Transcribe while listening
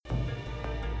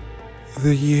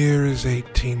The year is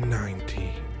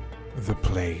 1890. The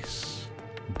place,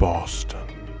 Boston.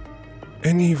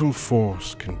 An evil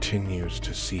force continues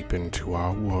to seep into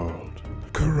our world,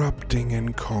 corrupting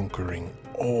and conquering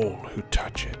all who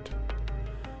touch it.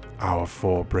 Our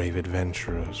four brave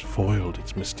adventurers foiled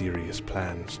its mysterious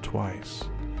plans twice,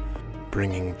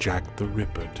 bringing Jack the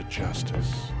Ripper to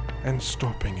justice and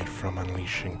stopping it from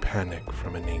unleashing panic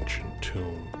from an ancient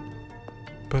tomb.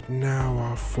 But now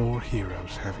our four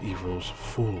heroes have evil's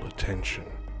full attention.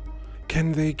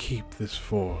 Can they keep this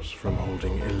force from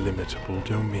holding illimitable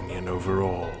dominion over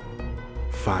all?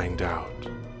 Find out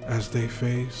as they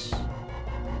face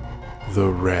the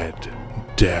Red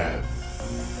Death.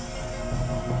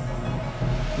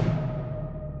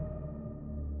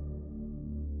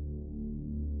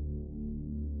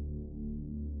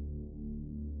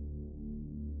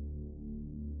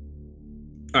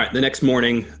 All right, the next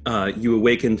morning, you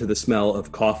awaken to the smell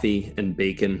of coffee and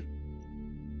bacon,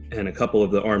 and a couple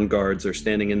of the armed guards are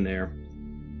standing in there.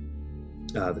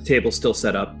 The table's still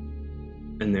set up,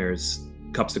 and there's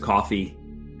cups of coffee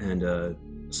and a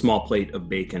small plate of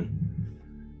bacon.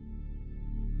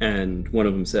 And one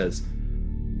of them says,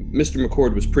 Mr.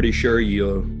 McCord was pretty sure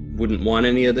you wouldn't want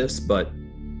any of this, but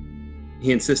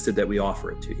he insisted that we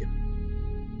offer it to you.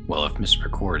 Well, if Mr.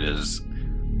 McCord is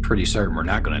pretty certain we're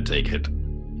not going to take it,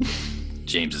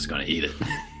 James is going to eat it.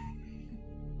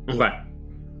 Okay.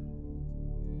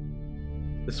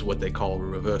 This is what they call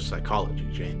reverse psychology,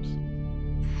 James.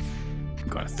 I'm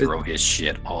going to throw his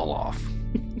shit all off.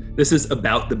 This is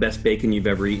about the best bacon you've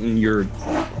ever eaten. You're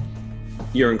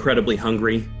incredibly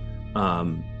hungry,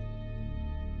 and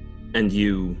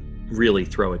you really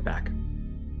throw it back.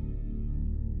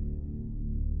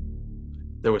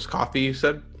 There was coffee, you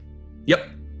said?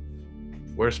 Yep.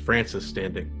 Where's Francis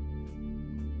standing?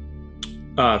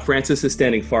 Francis is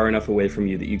standing far enough away from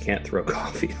you that you can't throw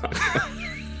coffee on him.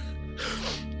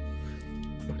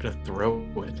 I'm gonna throw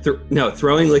it. No,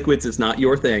 throwing liquids is not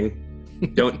your thing.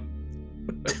 Don't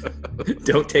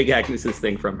take Agnes's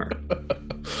thing from her.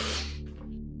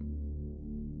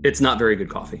 It's not very good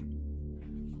coffee.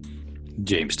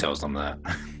 James tells them that.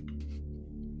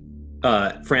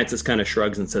 Francis kind of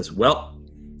shrugs and says, well,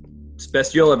 it's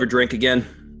best you'll ever drink again.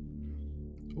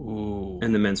 Ooh.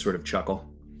 And the men sort of chuckle.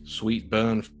 Sweet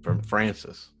burn from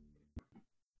Francis.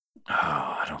 Oh,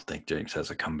 I don't think James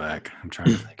has a comeback. I'm trying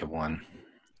to think of one.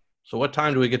 So what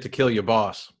time do we get to kill your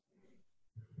boss?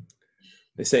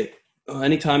 They say,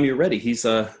 anytime you're ready. He's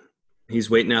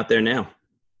waiting out there now.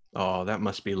 Oh, that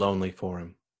must be lonely for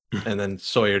him. And then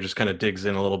Sawyer just kind of digs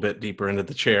in a little bit deeper into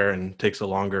the chair and takes a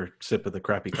longer sip of the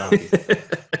crappy coffee.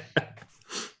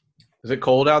 Is it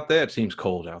cold out there? It seems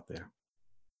cold out there.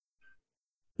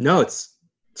 No, it's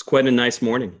quite a nice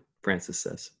morning, Francis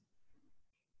says.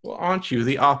 Well, aren't you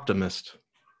the optimist?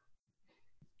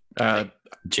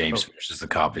 James finishes the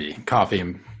coffee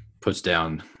and puts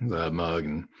down the mug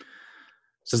and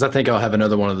says, I think I'll have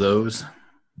another one of those.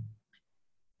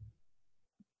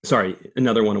 Sorry,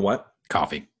 another one of what?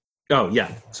 Coffee. Oh,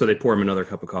 yeah. So they pour him another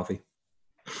cup of coffee.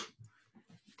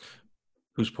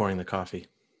 Who's pouring the coffee?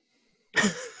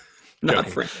 Not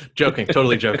Joking. Frank. Joking,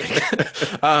 totally joking.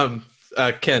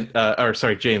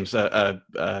 James.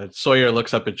 Sawyer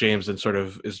looks up at James and sort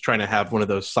of is trying to have one of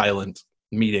those silent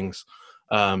meetings.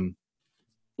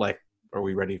 Like, are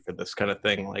we ready for this kind of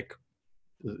thing? Like,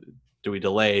 do we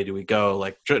delay? Do we go?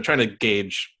 Like, trying to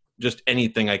gauge just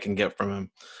anything I can get from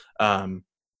him.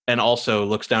 And also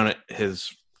looks down at his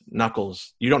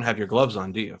knuckles. You don't have your gloves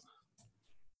on, do you?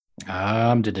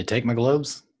 Did they take my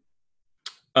gloves?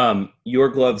 Your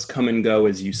gloves come and go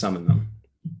as you summon them.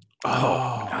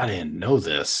 Oh, I didn't know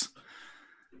this.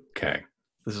 Okay.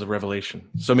 This is a revelation.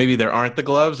 So maybe there aren't the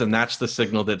gloves, and that's the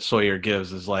signal that Sawyer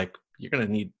gives is like, you're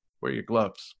going to wear your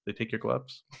gloves. They take your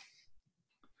gloves.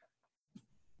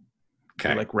 Okay.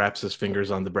 He like wraps his fingers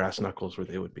on the brass knuckles where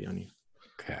they would be on you.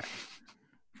 Okay.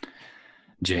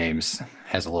 James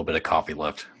has a little bit of coffee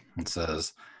left and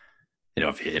says,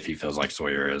 if he feels like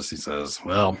Sawyer is, he says,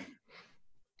 well,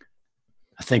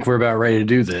 I think we're about ready to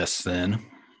do this then.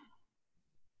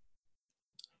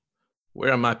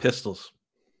 Where are my pistols?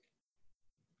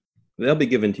 They'll be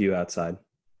given to you outside.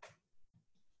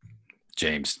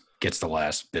 James gets the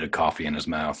last bit of coffee in his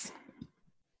mouth.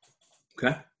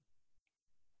 Okay.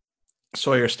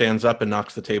 Sawyer stands up and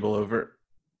knocks the table over,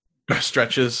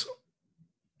 stretches.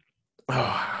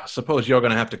 Oh, suppose you're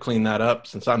going to have to clean that up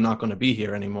since I'm not going to be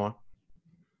here anymore.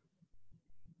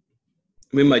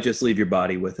 We might just leave your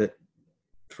body with it,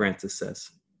 Francis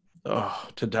says. Oh,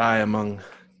 to die among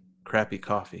crappy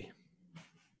coffee.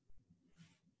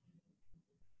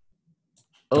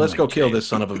 let's go kill James- this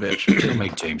son of a bitch. Don't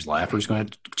make James laugh. We're just going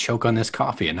to choke on this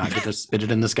coffee and not get to spit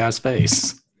it in this guy's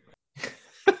face.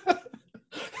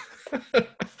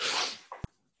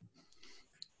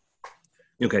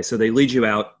 Okay, so they lead you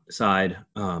outside,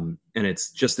 and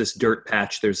it's just this dirt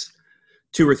patch. There's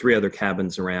 2 or 3 other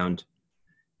cabins around,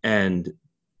 and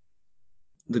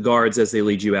the guards, as they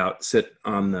lead you out, sit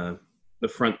on the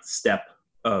front step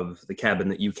of the cabin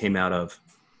that you came out of.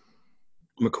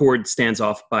 McCord stands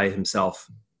off by himself.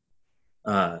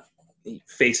 He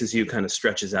faces you, kind of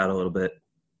stretches out a little bit,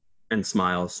 and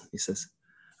smiles. He says,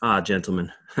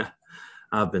 gentlemen,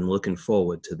 I've been looking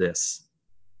forward to this.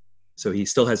 So he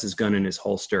still has his gun in his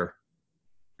holster,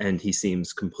 and he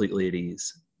seems completely at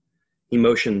ease. He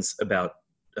motions about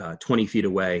 20 feet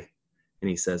away, and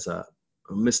he says,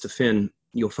 Mr. Finn,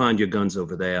 you'll find your guns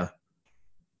over there.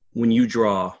 When you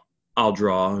draw, I'll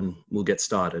draw, and we'll get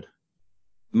started.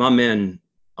 My men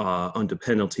are under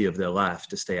penalty of their life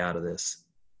to stay out of this,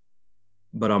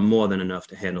 but I'm more than enough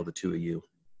to handle the 2 of you.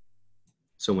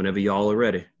 So whenever y'all are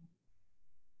ready.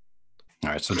 All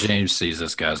right, so James sees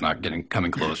this guy's not coming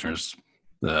closer.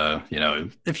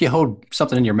 If you hold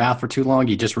something in your mouth for too long,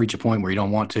 you just reach a point where you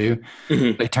don't want to.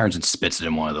 Mm-hmm. He turns and spits it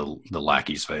in one of the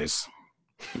lackey's face.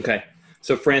 Okay.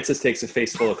 So Francis takes a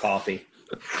face full of coffee,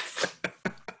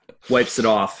 wipes it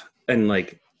off, and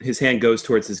his hand goes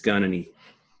towards his gun and he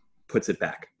puts it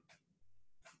back.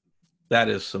 That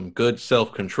is some good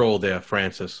self-control there,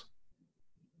 Francis.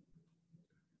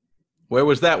 Where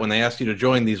was that when they asked you to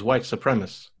join these white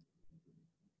supremacists?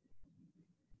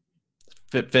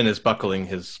 Finn is buckling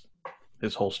his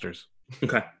holsters.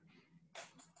 Okay.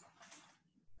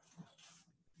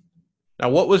 Now,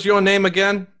 what was your name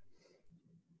again?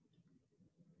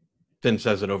 Finn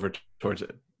says it over towards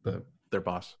their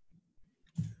boss.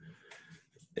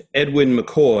 Edwin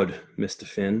McCord, Mr.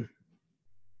 Finn.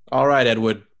 All right,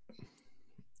 Edward.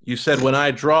 You said when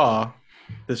I draw,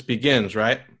 this begins,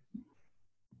 right?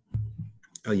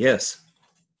 Oh, yes.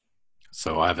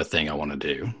 So I have a thing I want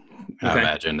to do. Okay. I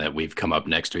imagine that we've come up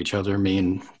next to each other, me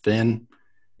and Finn.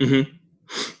 Mm-hmm.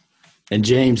 And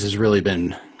James has really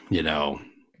been,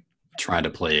 trying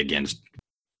to play against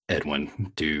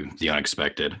Edwin, do the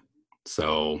unexpected.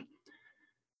 So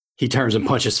he turns and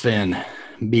punches Finn,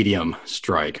 medium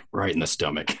strike, right in the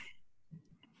stomach.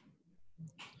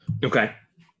 Okay.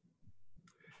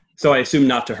 So I assume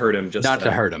not to hurt him. Just Not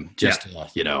to hurt him, just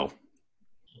to,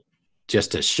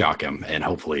 just to shock him and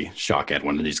hopefully shock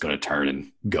Edwin, and he's going to turn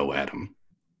and go at him.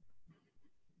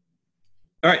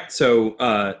 All right.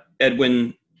 So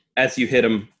Edwin, as you hit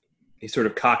him, he sort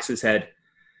of cocks his head,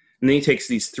 and then he takes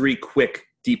these 3 quick,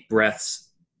 deep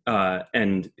breaths,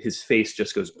 and his face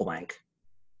just goes blank.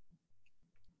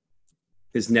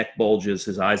 His neck bulges,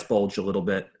 his eyes bulge a little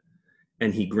bit,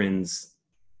 and he grins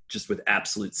just with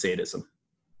absolute sadism.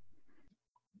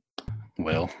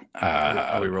 Well,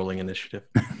 are we rolling initiative?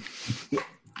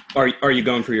 Are you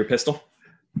going for your pistol?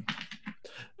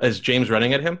 Is James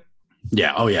running at him?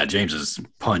 yeah. Oh, yeah. James is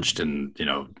punched and,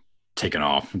 taken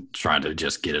off, trying to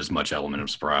just get as much element of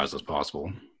surprise as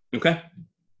possible. Okay.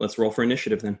 Let's roll for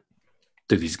initiative then.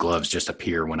 Do these gloves just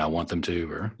appear when I want them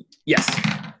to, or? Yes.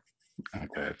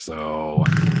 Okay, so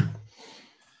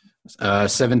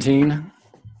 17.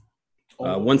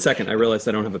 1 second. I realized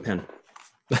I don't have a pen.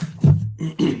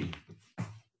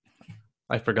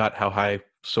 I forgot how high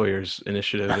Sawyer's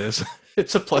initiative is.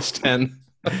 It's a +10.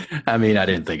 I mean, I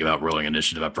didn't think about rolling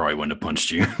initiative. I probably wouldn't have punched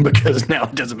you because now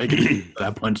it doesn't make any sense. I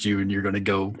punched you and you're going to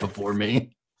go before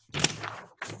me.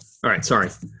 All right. Sorry.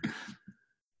 All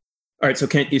right. So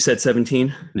Kent, you said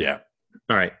 17? Yeah.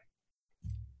 All right.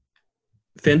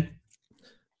 Finn?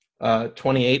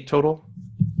 28 total.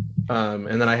 And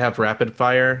then I have rapid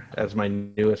fire as my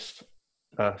newest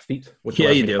feat, which Yeah,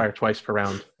 allows you me to do. fire twice per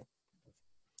round.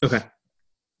 Okay.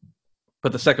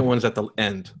 But the second one's at the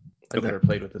end. I've Okay. never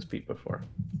played with this feat before.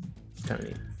 Kind of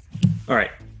neat. All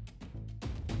right.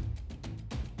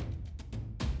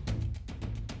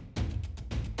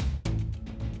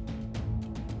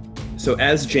 So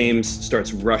as James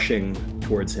starts rushing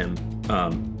towards him,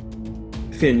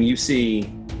 Finn, you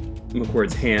see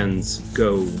McCord's hands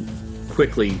go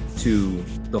quickly to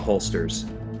the holsters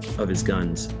of his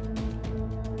guns.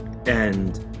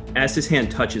 And as his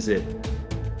hand touches it,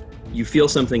 you feel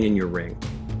something in your ring.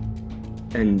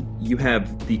 And you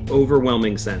have the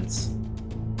overwhelming sense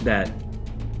that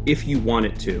if you want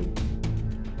it to,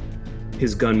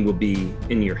 his gun will be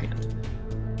in your hand.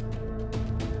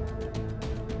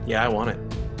 Yeah, I want it.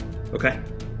 Okay?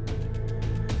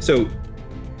 So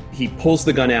he pulls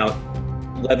the gun out,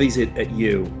 levies it at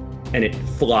you, and it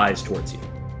flies towards you.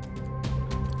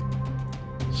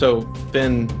 So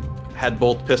Finn had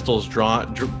both pistols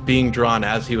being drawn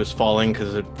as he was falling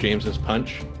because of James's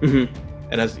punch. Mm-hmm.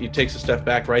 And as he takes a step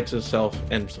back, rights himself,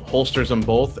 and holsters them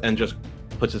both, and just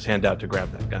puts his hand out to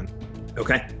grab that gun.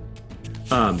 Okay.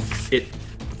 It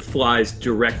flies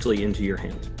directly into your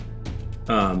hand.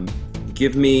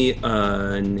 Give me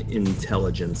an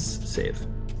intelligence save.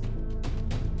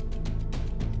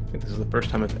 I think this is the first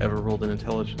time I've ever rolled an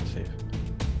intelligence save.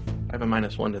 I have a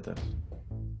 -1 to this.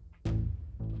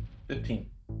 15.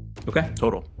 Okay.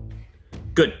 Total.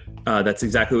 Good. That's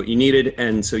exactly what you needed,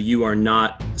 and so you are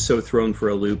not so thrown for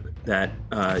a loop that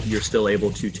you're still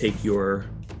able to take your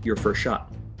first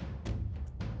shot.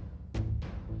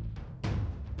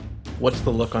 What's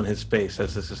the look on his face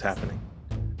as this is happening?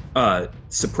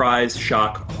 Surprise,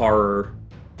 shock, horror.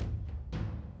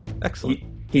 Excellent.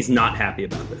 He's not happy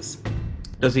about this.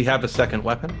 Does he have a second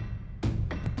weapon?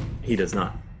 He does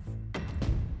not.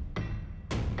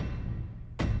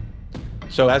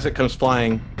 So as it comes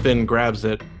flying, Finn grabs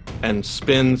it and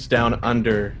spins down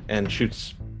under and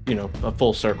shoots, a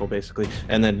full circle basically,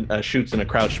 and then shoots in a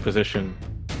crouched position.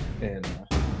 And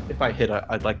if I hit,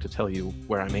 I'd like to tell you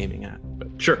where I'm aiming at. But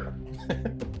Sure.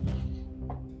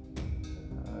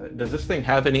 does this thing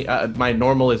have any? My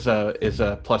normal is a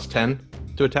 +10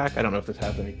 to attack. I don't know if this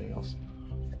has anything else.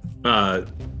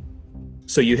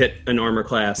 So you hit an armor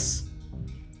class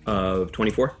of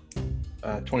 24?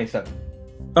 27.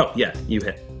 Oh, yeah, you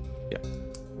hit. Yeah.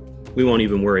 We won't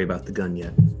even worry about the gun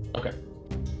yet. Okay.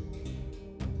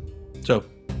 So,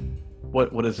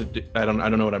 what does it do? I don't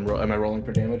know what I'm rolling. Am I rolling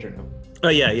for damage or no? Oh,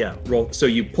 yeah. Roll. So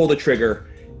you pull the trigger,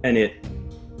 and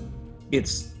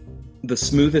it's the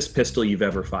smoothest pistol you've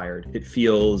ever fired. It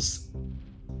feels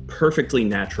perfectly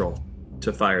natural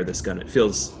to fire this gun. It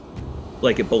feels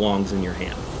like it belongs in your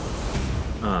hand.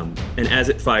 And as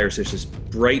it fires, there's this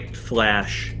bright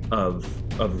flash of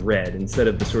red. Instead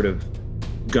of the sort of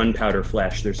gunpowder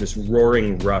flash, there's this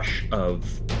roaring rush of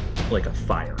like a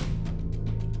fire.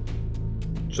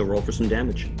 So roll for some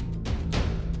damage.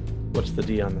 What's the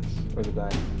D on this, or the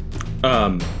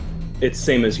die? It's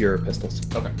same as your pistols.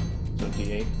 Okay. So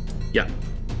D8. Yeah.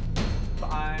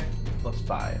 5 +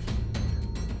 5.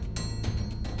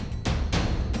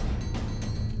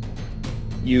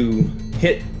 You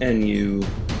hit and you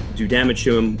do damage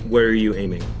to him. Where are you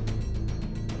aiming?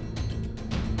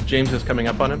 James is coming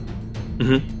up on him.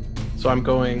 Mm-hmm. So I'm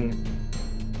going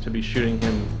to be shooting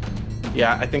him.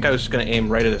 Yeah, I think I was just going to aim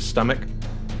right at his stomach.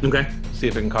 Okay. See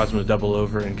if it can cause him to double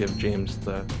over and give James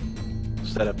the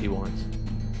setup he wants.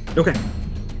 Okay.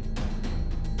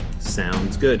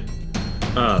 Sounds good.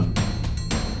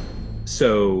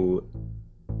 So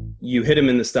you hit him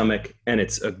in the stomach, and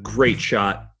it's a great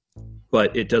shot,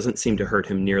 but it doesn't seem to hurt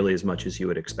him nearly as much as you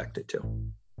would expect it to.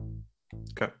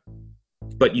 Okay.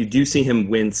 But you do see him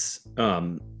wince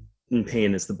in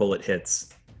pain as the bullet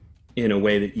hits, in a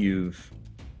way that you've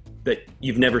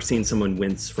never seen someone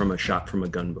wince from a shot from a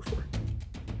gun before.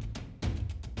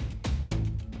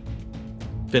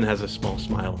 Finn has a small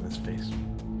smile on his face.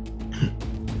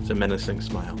 It's a menacing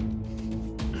smile.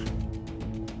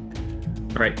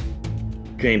 All right,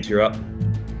 James, you're up.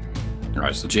 All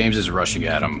right, so James is rushing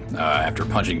at him after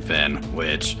punching Finn,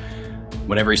 which,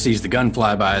 whenever he sees the gun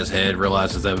fly by his head,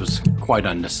 realizes that was quite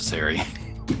unnecessary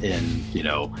in,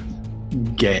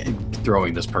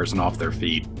 throwing this person off their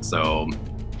feet. So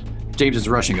James is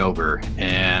rushing over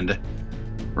and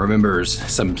remembers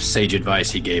some sage advice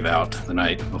he gave out the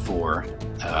night before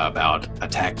about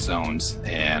attack zones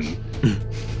and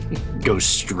goes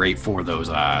straight for those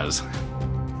eyes.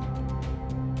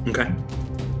 Okay.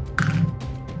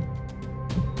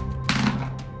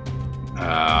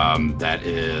 That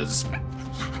is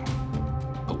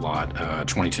a lot.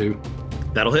 22.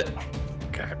 That'll hit.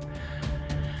 Okay.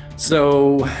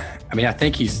 So, I mean, I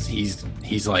think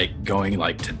he's like going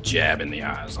like to jab in the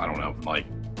eyes. I don't know, like.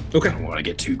 Okay. I don't want to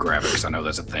get too graphic because I know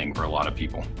that's a thing for a lot of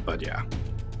people. But yeah,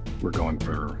 we're going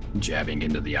for jabbing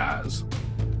into the eyes.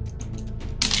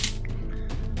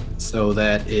 So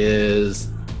that is.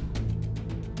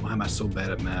 Why am I so bad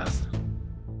at math?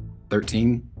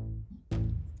 13?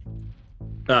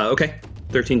 Okay.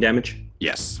 13 damage.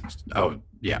 Yes. Oh,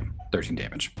 yeah. 13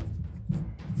 damage.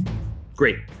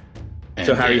 Great. And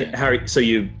So so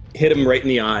you hit him right in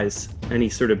the eyes, and he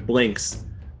sort of blinks,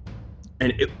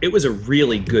 and it was a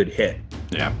really good hit.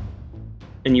 Yeah.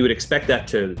 And you would expect that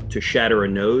to shatter a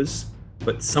nose,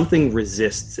 but something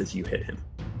resists as you hit him.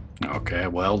 Okay,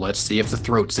 well, let's see if the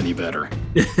throat's any better.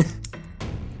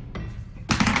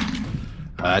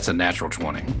 That's a natural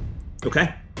 20.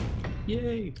 Okay.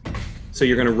 Yay! So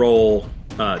you're going to roll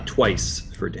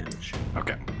twice for damage.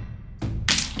 Okay.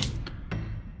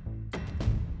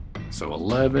 So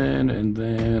 11 and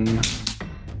then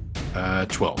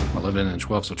 12. 11 and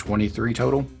 12, so 23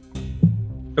 total.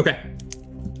 Okay.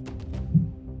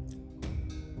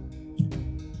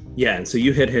 Yeah, and so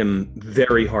you hit him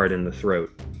very hard in the throat.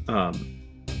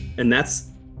 And that's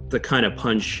the kind of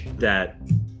punch that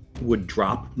would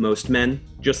drop most men,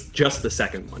 just the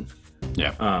second one.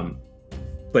 Yeah.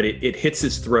 But it hits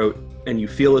his throat, and you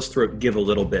feel his throat give a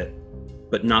little bit,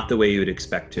 but not the way you would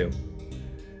expect to.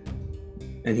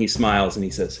 And he smiles and he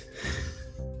says,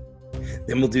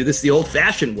 "Then we'll do this the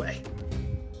old-fashioned way."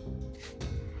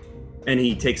 And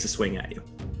he takes a swing at you.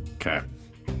 Okay.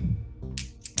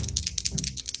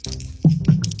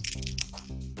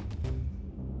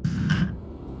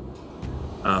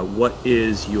 What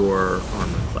is your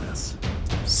armor class?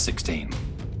 16.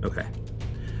 Okay.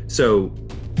 So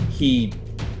he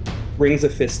brings a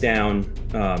fist down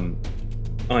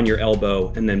on your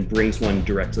elbow and then brings one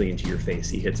directly into your face.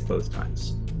 He hits both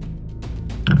times.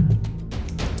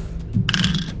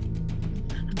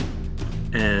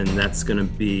 And that's going to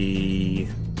be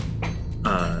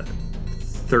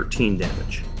 13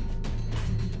 damage.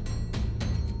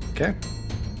 Okay.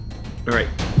 All right.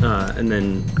 And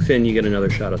then, Finn, you get another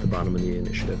shot at the bottom of the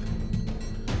initiative.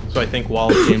 So I think while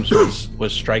James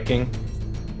was striking,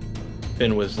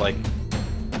 Finn was like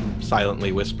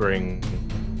silently whispering,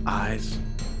 "Eyes,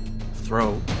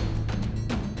 throat."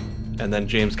 And then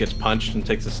James gets punched and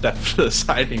takes a step to the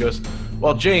side. And he goes,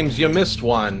 "Well, James, you missed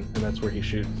one." And that's where he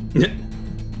shoots.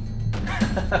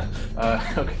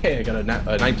 Okay, I got a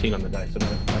 19 on the dice.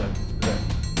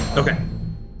 Okay.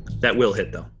 That will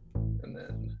hit, though. And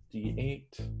then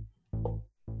D8.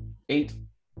 8.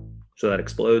 So that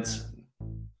explodes.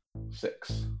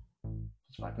 6.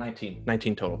 5. 19.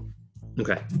 19 total.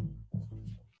 Okay.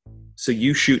 So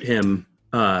you shoot him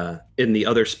in the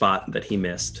other spot that he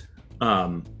missed,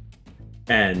 and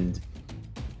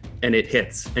it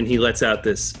hits, and he lets out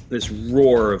this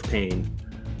roar of pain.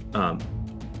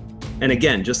 And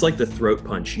again, just like the throat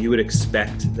punch, you would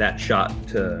expect that shot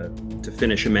to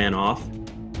finish a man off,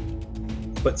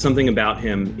 but something about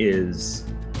him is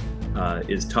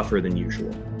tougher than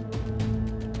usual.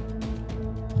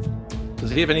 Does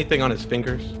he have anything on his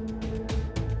fingers?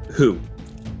 Who?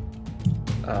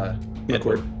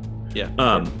 Edward. Yeah.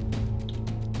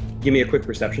 Give me a quick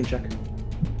perception check.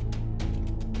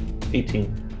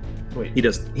 18. Wait. He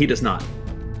does not.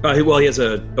 Well, he has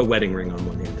a wedding ring on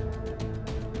one hand.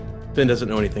 Finn doesn't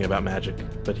know anything about magic,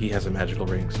 but he has a magical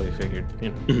ring, so he figured,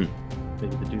 maybe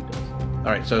the dude does. All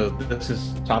right, so this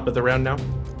is top of the round now?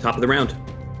 Top of the round.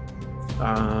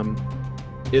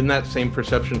 In that same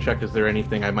perception check, is there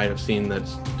anything I might have seen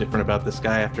that's different about this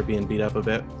guy after being beat up a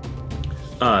bit?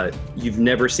 You've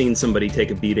never seen somebody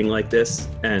take a beating like this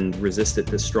and resist it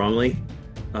this strongly.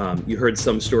 You heard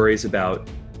some stories about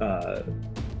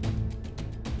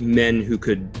men who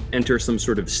could enter some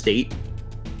sort of state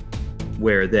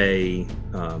where they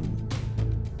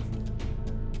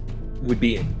would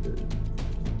be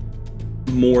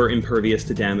more impervious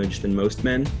to damage than most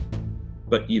men,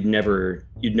 but you'd never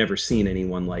seen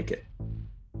anyone like it.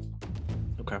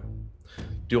 Okay.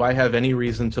 Do I have any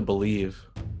reason to believe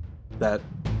that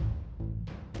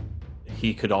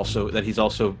he's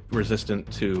also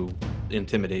resistant to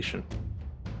intimidation?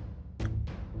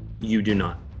 You do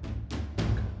not.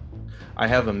 I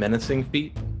have a menacing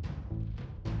feat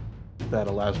that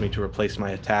allows me to replace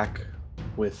my attack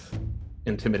with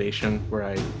intimidation, where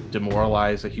I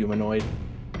demoralize a humanoid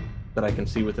that I can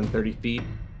see within 30 feet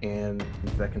and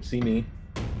that can see me.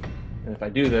 And if I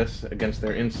do this against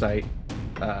their insight,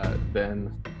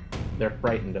 then they're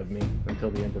frightened of me until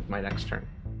the end of my next turn.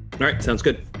 All right, sounds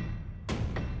good.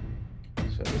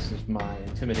 So this is my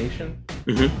intimidation.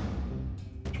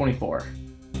 24.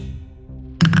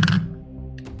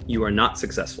 You are not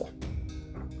successful.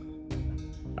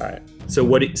 All right. So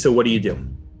what do you do?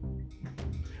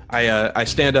 I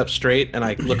stand up straight and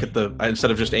I look at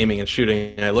instead of just aiming and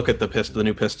shooting, I look at the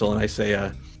new pistol, and I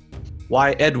say,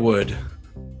 "Why, Edward?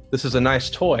 This is a nice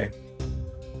toy.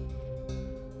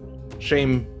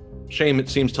 Shame it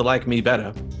seems to like me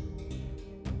better."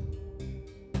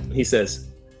 He says,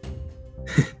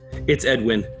 "It's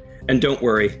Edwin, and don't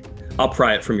worry, I'll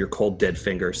pry it from your cold, dead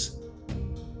fingers."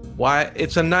 "Why,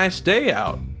 it's a nice day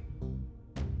out."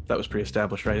 That was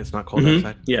pre-established, right? It's not cold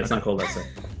outside? Yeah, it's not cold outside.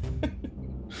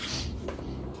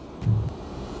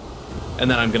 And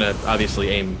then I'm going to obviously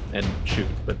aim and shoot,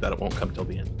 but that won't come till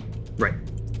the end. Right.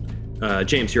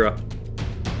 James, you're up.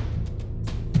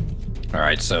 All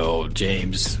right, so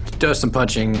James does some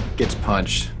punching, gets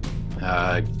punched,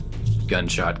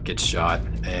 gunshot gets shot,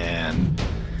 and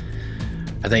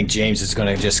I think James is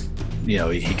going to just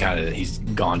he's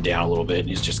gone down a little bit, and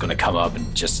he's just going to come up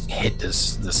and just hit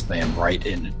this man right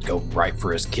and go right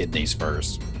for his kidneys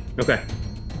first. Okay.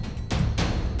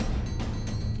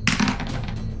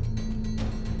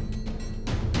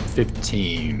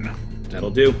 $15. That'll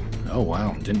do. Oh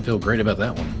wow, didn't feel great about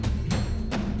that one.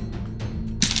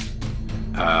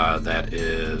 That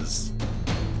is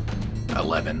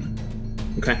 11.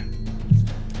 Okay.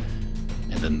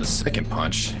 And then the second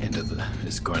punch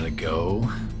is going to go.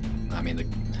 I mean, the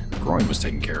groin was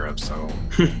taken care of, so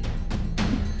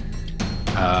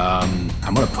I'm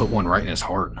going to put one right in his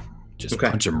heart. Just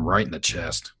punch him right in the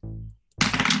chest.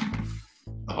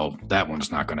 Oh, that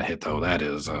one's not going to hit though. That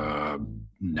is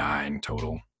 9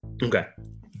 total. Okay.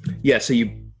 Yeah, so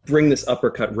you bring this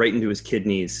uppercut right into his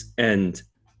kidneys, and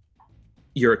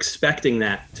you're expecting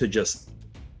that to just,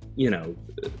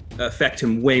 affect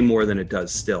him way more than it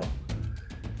does still.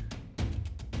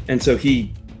 And so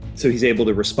he's able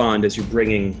to respond as you're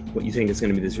bringing what you think is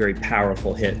going to be this very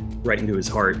powerful hit right into his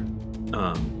heart.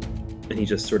 And he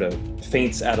just sort of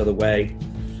faints out of the way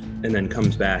and then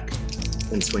comes back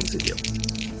and swings at you.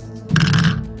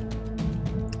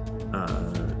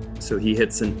 So he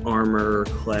hits an armor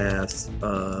class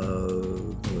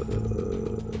of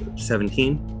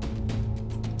 17.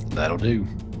 That'll do.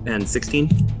 And 16?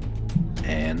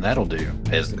 And that'll do.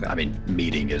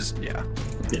 Meeting is, yeah.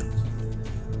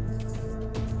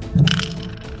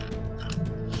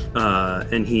 Yeah.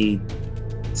 And he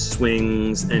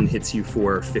swings and hits you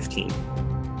for 15.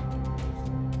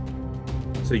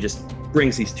 So he just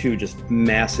brings these two just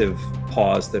massive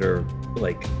paws that are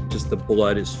like, just the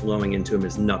blood is flowing into him.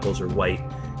 His knuckles are white.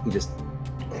 He just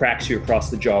cracks you across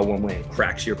the jaw one way and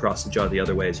cracks you across the jaw the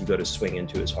other way as you go to swing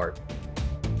into his heart.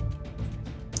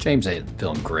 James ain't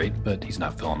feeling great, but he's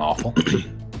not feeling awful.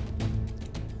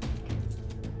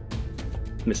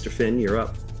 Mr. Finn, you're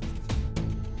up.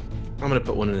 I'm going to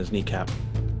put one in his kneecap.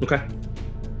 Okay.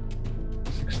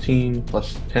 16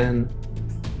 plus 10.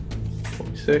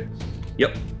 26.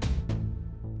 Yep.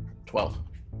 12.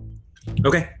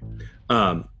 Okay.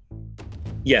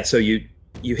 Yeah, so you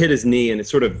hit his knee and it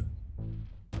sort of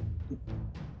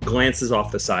glances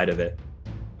off the side of it.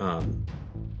 And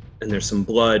there's some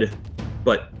blood,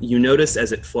 but you notice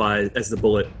as the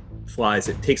bullet flies,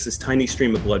 it takes this tiny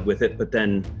stream of blood with it, but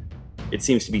then it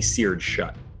seems to be seared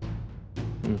shut.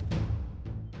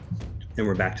 And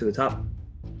we're back to the top.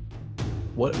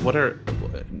 What are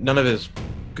none of his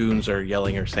goons are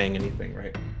yelling or saying anything,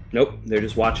 right? Nope, they're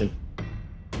just watching.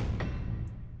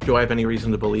 Do I have any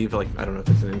reason to believe, I don't know if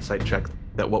it's an insight check,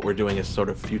 that what we're doing is sort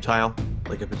of futile?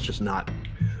 Like if it's just not.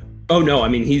 Oh no, I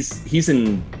mean he's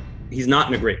not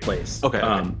in a great place. Okay.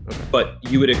 But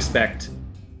you would expect.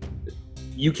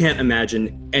 You can't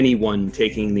imagine anyone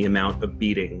taking the amount of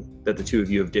beating that the two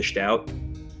of you have dished out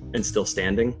and still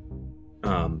standing.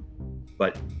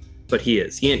 But he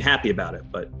is. He ain't happy about it,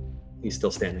 but he's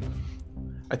still standing.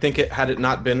 I think had it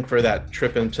not been for that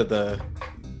trip into the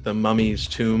mummy's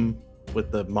tomb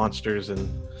with the monsters, and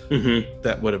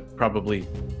that would have probably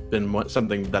been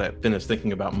something that Finn is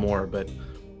thinking about more, but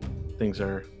things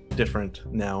are different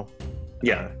now.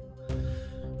 Yeah.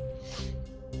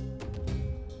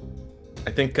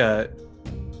 I think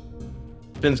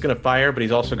Finn's going to fire, but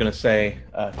he's also going to say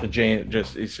to James,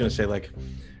 he's going to say like,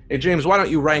 "Hey James, why don't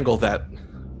you wrangle that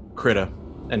critter?"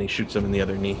 And he shoots him in the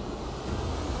other knee.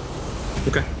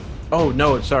 Okay. Oh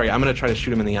no, sorry. I'm going to try to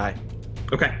shoot him in the eye.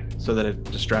 Okay. So that it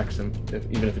distracts him,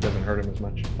 even if it doesn't hurt him as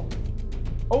much.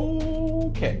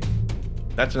 Okay.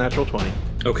 That's a natural 20.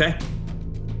 Okay.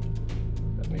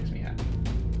 That makes me happy.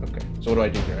 Okay. So what do I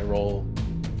do here? I roll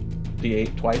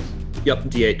D8 twice? Yep,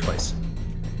 D8 twice.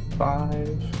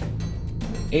 5,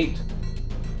 8.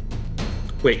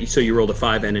 Wait, so you rolled a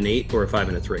 5 and an 8 or a 5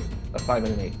 and a 3? A 5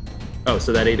 and an 8. Oh,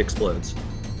 so that 8 explodes.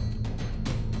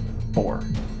 4.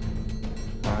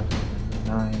 5,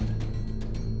 9,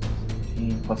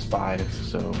 18 plus 5,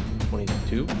 so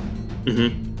 22?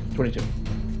 22.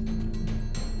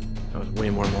 That was way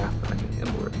more math than I can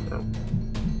handle it.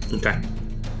 So. Okay.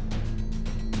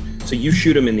 So you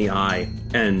shoot him in the eye,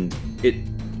 and it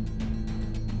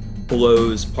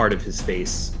blows part of his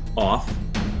face off.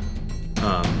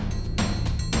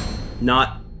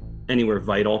 Not anywhere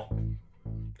vital,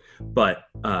 but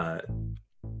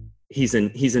he's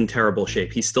in terrible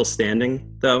shape. He's still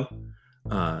standing though,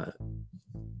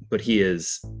 but he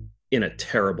is in a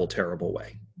terrible, terrible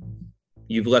way.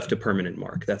 You've left a permanent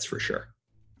mark, that's for sure.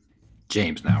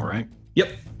 James now, right? Yep.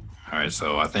 All right,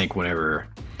 so I think whenever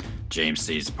James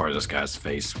sees part of this guy's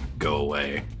face go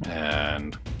away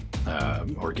and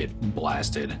or get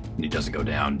blasted and he doesn't go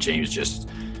down, James just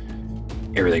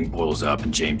everything boils up,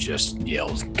 and James just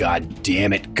yells, "God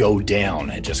damn it, go down!"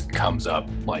 and just comes up,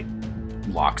 like,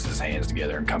 locks his hands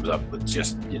together and comes up with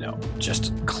just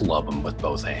club him with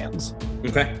both hands.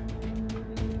 Okay.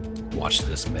 Watch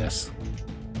this miss.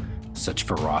 Such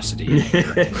ferocity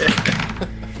here.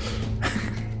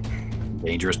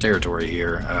 Dangerous territory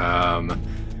here.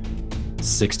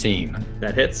 16.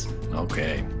 That hits.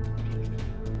 Okay.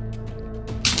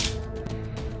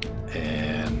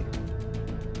 And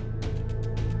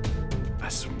I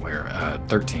swear,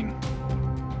 13.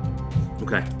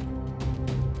 Okay.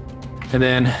 And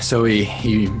then, so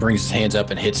he brings his hands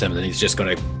up and hits him, and then he's just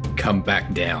going to come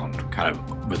back down, kind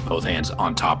of with both hands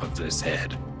on top of his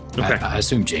head. Okay. I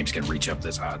assume James can reach up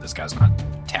this. This guy's not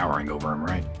towering over him,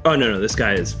 right? Oh, no, this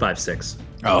guy is 5'6".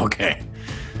 Oh, okay.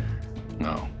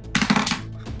 No.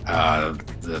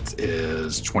 That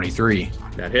is 23.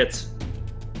 That hits.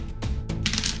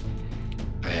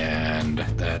 And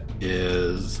that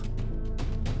is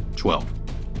 12.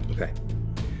 Okay.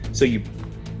 So you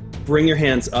bring your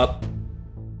hands up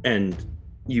and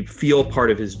you feel part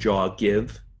of his jaw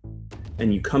give,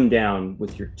 and you come down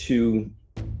with your two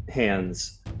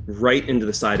hands right into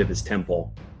the side of his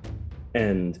temple.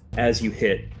 And as you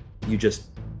hit, you just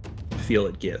feel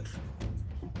it give.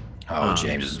 Oh,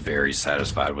 James is very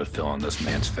satisfied with feeling this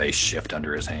man's face shift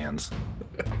under his hands.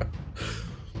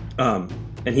 And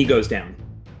he goes down.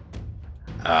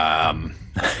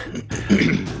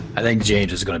 I think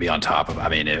James is going to be on top of. I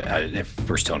mean, if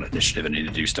we're still in initiative and need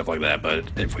to do stuff like that, but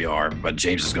if we are, but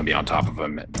James is going to be on top of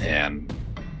him, and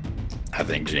I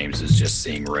think James is just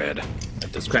seeing red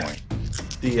at this point.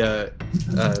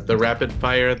 The rapid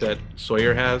fire that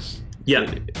Sawyer has.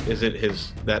 Yeah. Is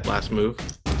it that last move?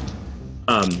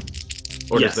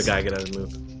 Or yes. does the guy get out of the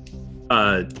move?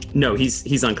 No,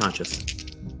 he's unconscious.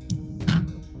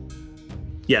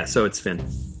 Yeah, so it's Finn.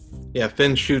 Yeah,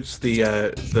 Finn shoots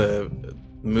the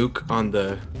mook on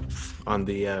the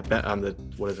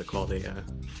what is it called, a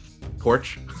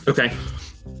porch. Okay.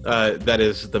 That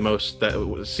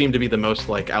seemed to be the most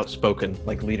like outspoken,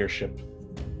 like leadership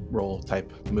role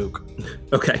type mook.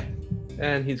 Okay.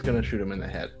 And he's gonna shoot him in the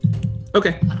head.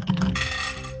 Okay.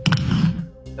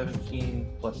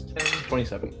 17 plus 10,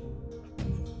 27.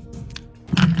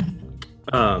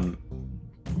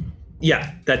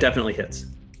 Yeah, that definitely hits.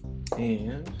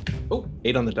 And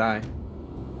 8 on the die. 2,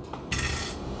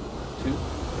 10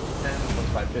 plus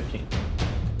 5, 15.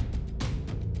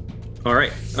 All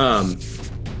right.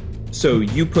 So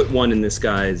you put one in this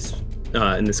guy's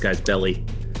belly,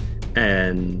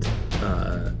 and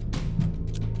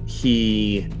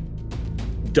he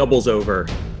doubles over,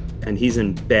 and he's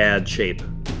in bad shape,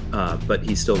 but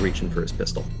he's still reaching for his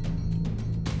pistol.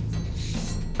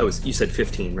 Oh, you said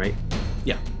 15, right?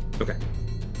 Yeah. Okay.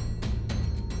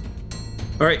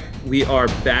 All right, we are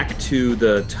back to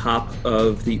the top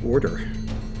of the order.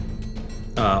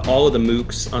 All of the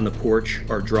mooks on the porch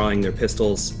are drawing their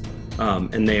pistols,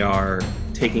 and they are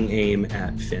taking aim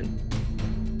at Finn.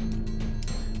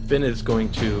 Finn is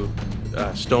going to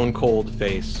stone cold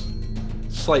face,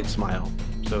 slight smile.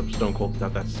 So stone cold,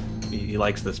 he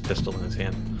likes this pistol in his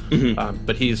hand. Mm-hmm.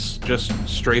 But he's just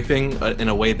strafing in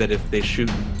a way that if they shoot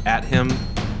at him,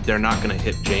 they're not going to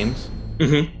hit James.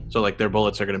 Mm-hmm. So like their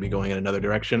bullets are going to be going in another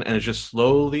direction, and it's just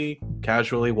slowly,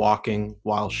 casually walking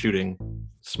while shooting,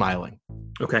 smiling.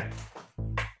 Okay.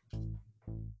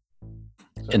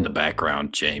 In the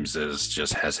background, James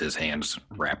has his hands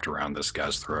wrapped around this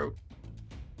guy's throat.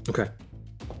 Okay.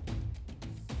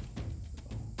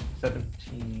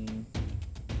 17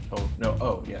 total.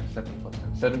 No, 7 plus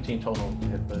 10. 17 total to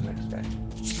hit the next guy.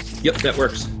 Yep, that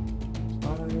works.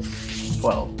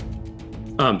 12.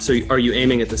 So are you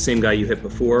aiming at the same guy you hit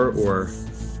before, or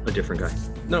a different guy?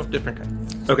 No, different guy.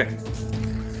 Okay.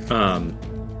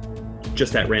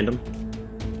 Just at random?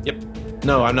 Yep.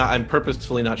 No, I'm not. I'm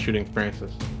purposefully not shooting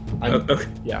Francis. Okay.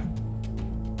 Yeah.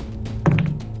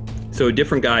 So a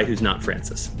different guy who's not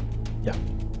Francis. Yeah.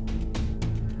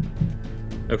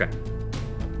 Okay.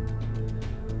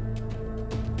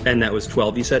 And that was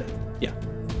 12, you said? Yeah.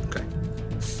 Okay.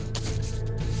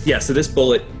 Yeah, so this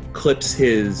bullet clips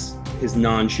his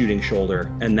non-shooting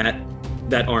shoulder, and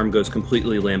that arm goes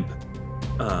completely limp.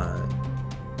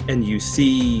 And you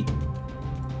see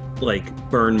like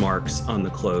burn marks on the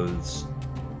clothes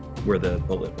where the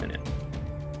bullet went in.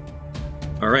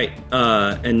 All right,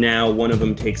 and now one of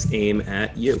them takes aim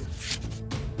at you.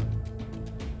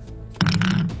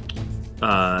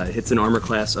 Hits an armor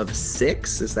class of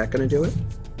 6. Is that going to do it?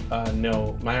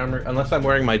 No, my armor, unless I'm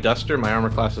wearing my duster, my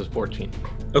armor class is 14.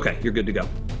 Okay, you're good to go.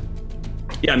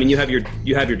 Yeah, I mean you have your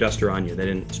duster on you. They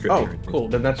didn't strip you. Oh, cool.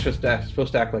 Then that's just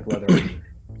supposed to act like leather.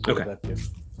 Okay. That too.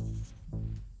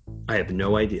 I have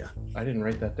no idea. I didn't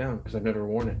write that down because I've never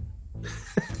worn it.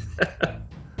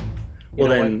 Well,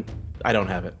 then I don't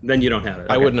have it. Then you don't have it.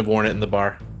 Okay. I wouldn't have worn it in the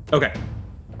bar. Okay.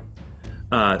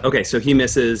 Okay, so he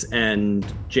misses, and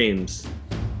James,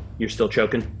 you're still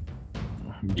choking?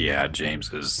 Yeah,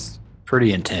 James is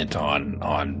pretty intent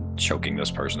on choking this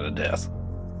person to death.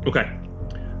 Okay.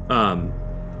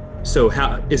 So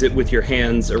how is it with your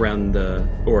hands around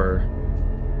or?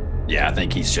 Yeah, I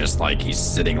think he's just like, he's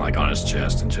sitting like on his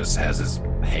chest and just has his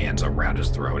hands around his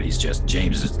throat.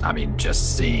 James is,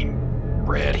 just seeing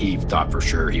red. He thought for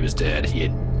sure he was dead. He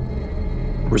had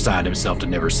resigned himself to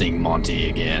never seeing Monty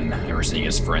again, never seeing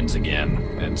his friends again.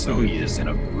 And so he is in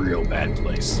a real bad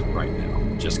place right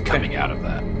now, just coming out of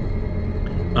that.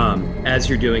 As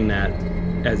you're doing that,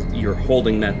 as you're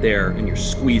holding that there and you're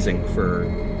squeezing for,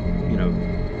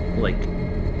 like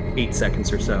 8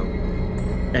 seconds or so,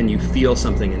 and you feel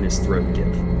something in his throat give.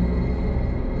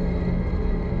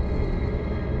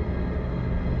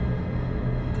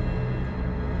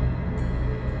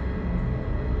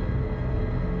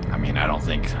 I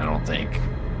don't think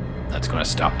that's going to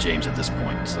stop James at this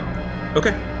point. So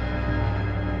okay.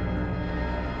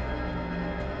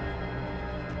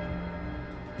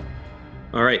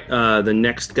 All right. The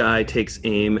next guy takes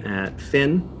aim at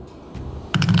Finn.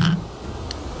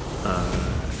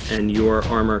 And your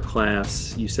armor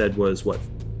class, you said, was what?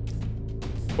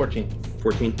 14.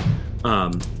 14.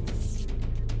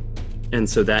 And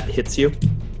so that hits you.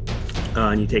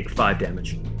 And you take 5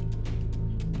 damage.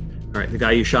 All right, the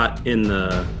guy you shot in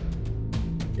the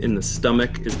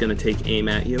stomach is going to take aim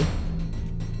at you.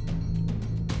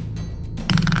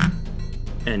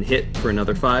 And hit for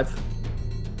another 5.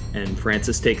 And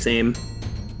Francis takes aim.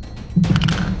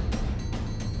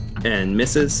 And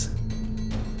misses.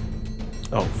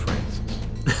 Oh, Francis.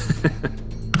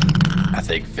 I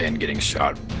think Finn getting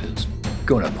shot is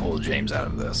going to pull James out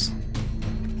of this.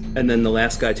 And then the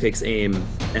last guy takes aim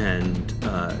and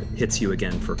hits you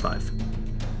again for 5.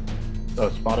 Oh,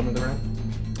 it's bottom of the round?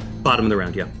 Bottom of the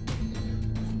round, yeah.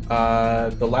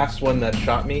 The last one that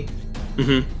shot me,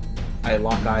 I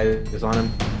lock eyes on him,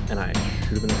 and I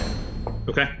shoot him in the head.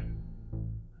 Okay.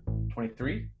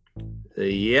 23?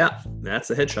 Yeah,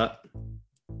 that's a headshot.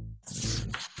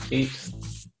 8,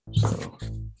 so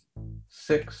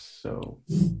 6, so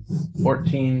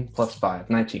 14 plus 5,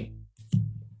 19.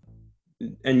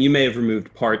 And you may have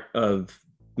removed part of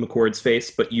McCord's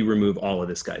face, but you remove all of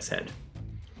this guy's head.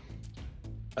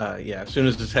 Yeah, as soon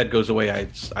as his head goes away,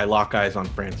 I lock eyes on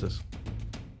Francis.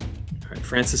 All right,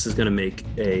 Francis is going to make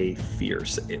a fear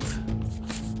save.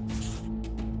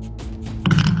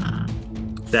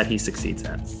 That he succeeds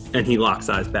at. And he locks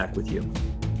eyes back with you.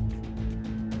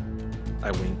 I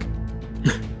wink.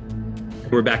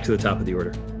 We're back to the top of the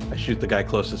order. I shoot the guy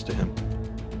closest to him.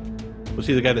 Was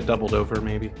he the guy that doubled over,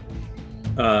 maybe?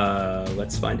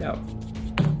 Let's find out.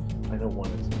 I know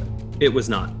one is dead. It was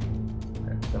not.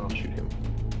 Okay, then I'll shoot him.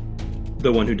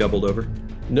 The one who doubled over?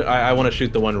 No, I want to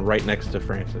shoot the one right next to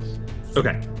Francis.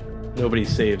 Okay. Nobody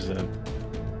saves a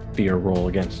fear roll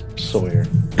against Sawyer.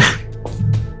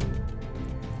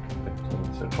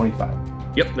 So 25.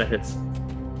 Yep, that hits.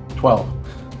 12.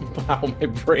 Wow,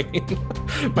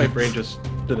 my brain just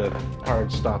did a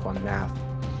hard stop on math.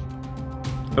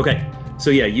 Okay, so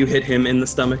yeah, you hit him in the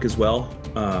stomach as well,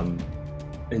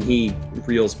 and he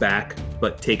reels back,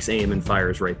 but takes aim and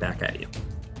fires right back at you.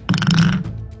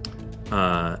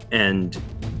 And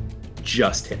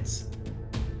just hits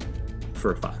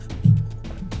for a 5.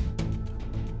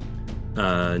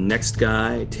 Next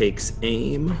guy takes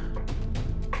aim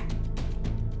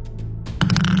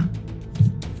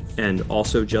and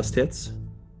also just hits.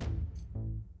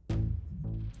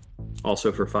 Also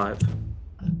for 5.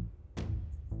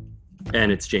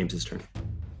 And it's James's turn.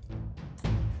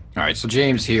 All right, so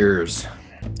James hears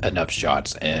enough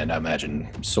shots, and I imagine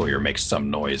Sawyer makes some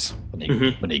noise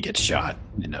when he gets shot.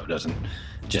 Doesn't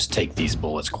just take these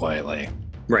bullets quietly.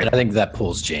 Right. And I think that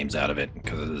pulls James out of it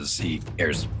because he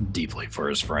cares deeply for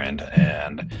his friend,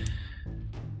 and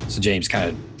so James kind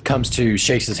of comes to,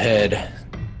 shakes his head,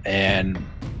 and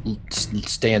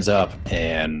stands up,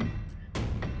 and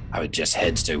I would just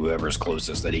heads to whoever's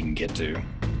closest that he can get to.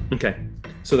 Okay.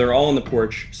 So they're all on the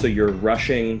porch, so you're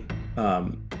rushing,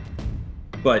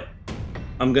 but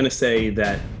I'm going to say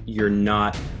that you're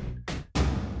not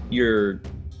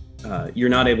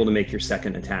able to make your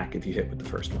second attack if you hit with the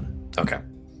first one. Okay.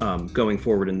 Going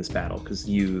forward in this battle, because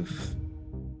you've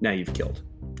killed.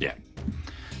 Yeah.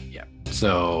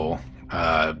 So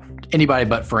anybody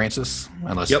but Francis,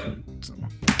 unless. Yep.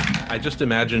 I just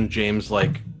imagine James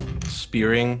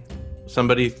spearing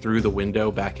somebody through the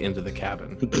window back into the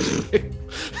cabin.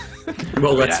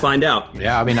 Well, let's find out.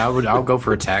 Yeah, I mean, I'll go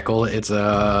for a tackle. It's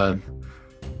a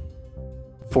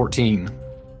 14.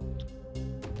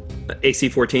 AC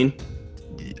 14?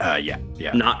 Yeah.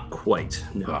 Not quite.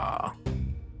 No.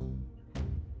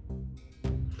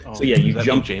 Oh, So, yeah, you does that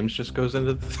jump- mean James just goes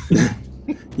into.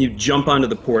 You jump onto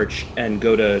the porch and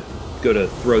go to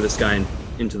throw this guy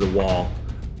into the wall,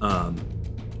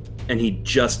 and he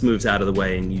just moves out of the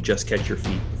way, and you just catch your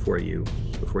feet before you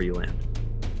land.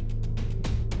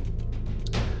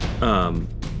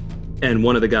 And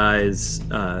one of the guys,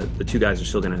 the two guys are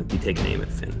still going to be taking aim at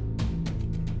Finn.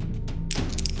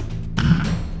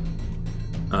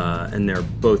 And they're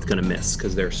both going to miss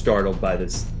because they're startled by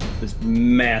this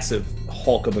massive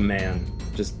hulk of a man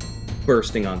just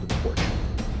bursting onto the porch.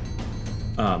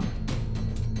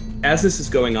 As this is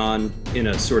going on, in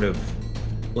a sort of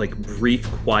like brief,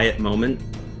 quiet moment,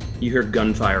 you hear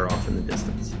gunfire off in the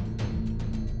distance.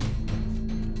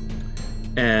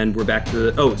 And we're back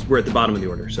to we're at the bottom of the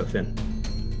order, so Finn.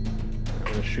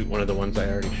 I'm gonna shoot one of the ones I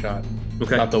already shot.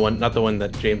 Okay. Not the one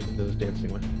that James is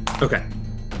dancing with. Okay.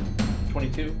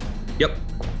 22. Yep.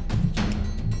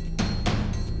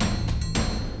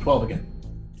 12 again.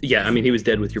 Yeah, I mean, he was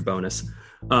dead with your bonus.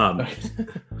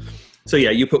 So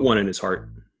yeah, you put one in his heart.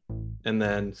 And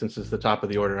then, since it's the top of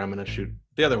the order, I'm going to shoot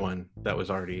the other one that was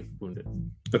already wounded.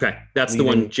 Okay, that's the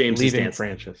one James is leaving dancing.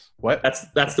 Francis. What?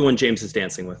 That's the one James is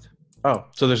dancing with. Oh,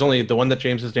 so there's only the one that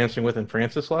James is dancing with and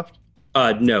Francis left?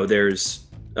 No, there's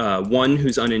one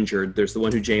who's uninjured. There's the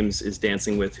one who James is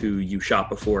dancing with, who you shot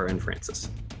before, and Francis.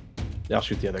 Yeah, I'll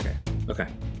shoot the other guy. Okay.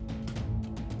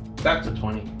 That's a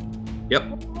 20. Yep.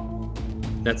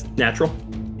 That's natural.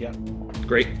 Yep.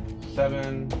 Great.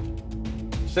 7,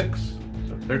 6,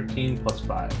 so 13 plus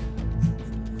 5.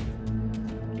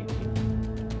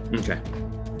 18. Okay.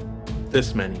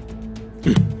 This many.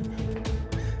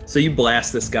 So you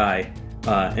blast this guy,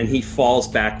 and he falls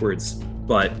backwards,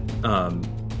 but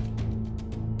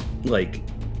like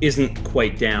isn't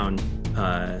quite down,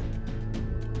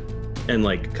 and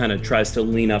like kind of tries to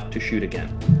lean up to shoot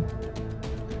again.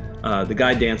 The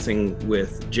guy dancing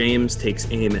with James takes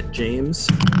aim at James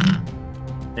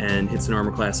and hits an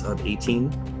armor class of 18.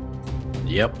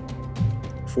 Yep.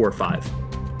 4 or 5.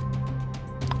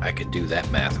 I could do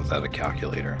that math without a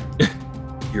calculator.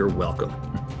 You're welcome.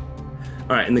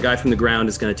 All right, and the guy from the ground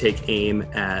is going to take aim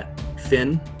at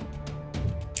Finn.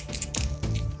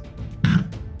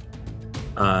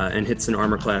 And hits an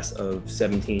armor class of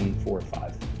 17, 4 or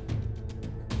 5.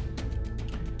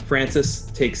 Francis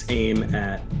takes aim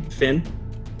at Finn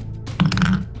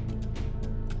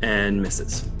and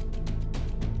misses.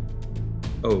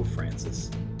 Oh, Francis.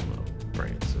 Oh,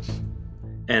 Francis.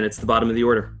 And it's the bottom of the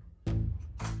order. So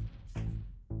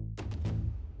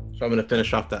I'm going to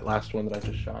finish off that last one that I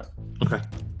just shot. Okay.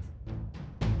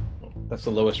 That's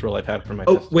the lowest roll I've had for my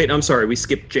Oh, test. wait, I'm sorry. We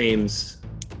skipped James.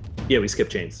 Yeah, we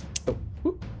skipped James.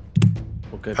 Well,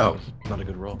 good. Oh. That was not a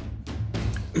good roll.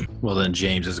 Well, then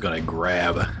James is going to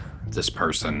grab this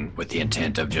person with the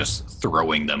intent of just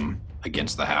throwing them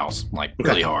against the house, like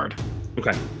really hard.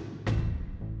 Okay.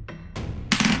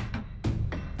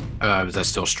 Is that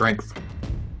still strength?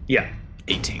 Yeah.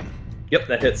 18. Yep,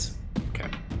 that hits. Okay.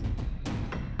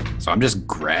 So I'm just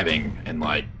grabbing and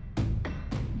like.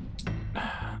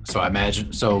 So I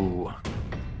imagine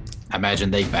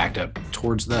they backed up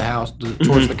towards the house,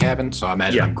 towards the cabin. So I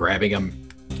imagine I'm grabbing them,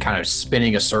 kind of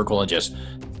spinning a circle and just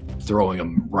throwing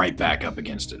them right back up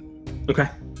against it. Okay.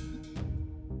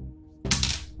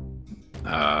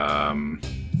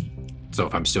 So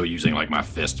if I'm still using like my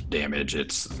fist damage,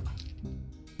 it's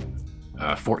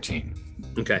 14.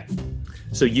 Okay.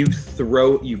 So you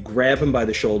grab him by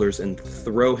the shoulders and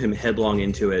throw him headlong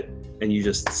into it, and you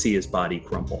just see his body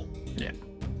crumple. Yeah.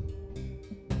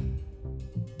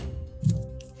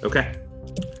 Okay.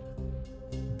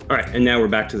 All right, and now we're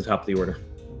back to the top of the order.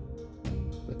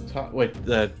 Wait,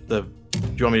 do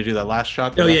you want me to do that last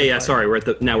shot? Oh yeah. Sorry, we're at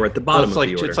the bottom of the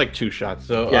order. It's like 2 shots.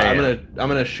 So Yeah, I'm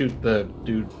gonna shoot the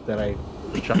dude that I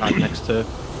shot next to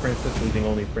Francis, leaving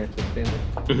only Francis standing.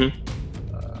 Mm-hmm.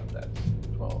 That's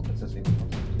 12. It's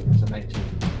a 19.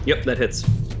 Yep, that hits.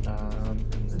 And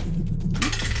then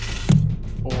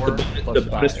 4 plus The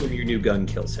bonus 5. from your new gun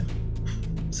kills him.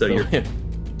 So you're.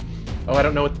 Oh, I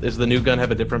don't know. Does the new gun have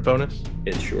a different bonus?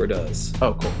 It sure does.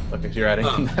 Oh, cool. Okay, so you're adding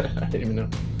that. I didn't even know.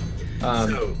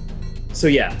 So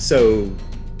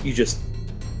you just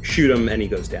shoot him and he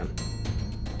goes down.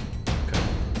 Okay.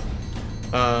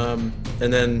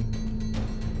 And then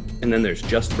there's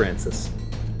just Francis.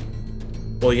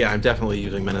 Well, yeah, I'm definitely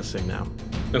using menacing now.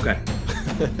 Okay.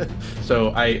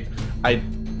 So I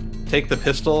take the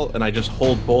pistol and I just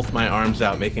hold both my arms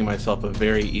out, making myself a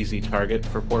very easy target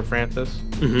for poor Francis.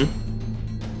 Mm-hmm.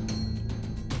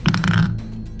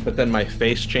 But then my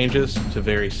face changes to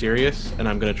very serious, and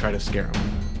I'm going to try to scare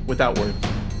him without words.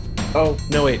 Oh,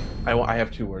 no, wait. I have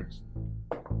 2 words.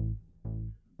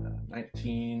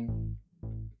 19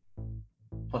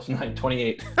 plus 9,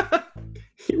 28.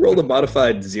 He rolled a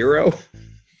modified 0.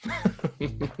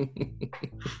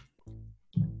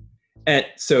 And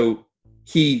so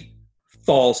he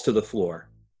falls to the floor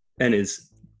and is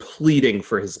pleading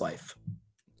for his life.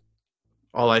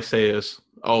 All I say is,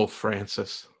 "Oh,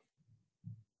 Francis."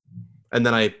 And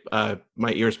then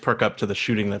my ears perk up to the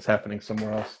shooting that's happening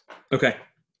somewhere else. Okay.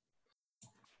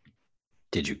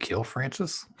 Did you kill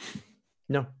Francis?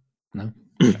 No. No.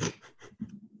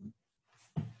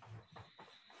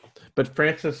 But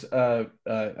Francis, I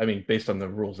mean, based on the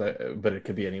rules, but it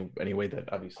could be any way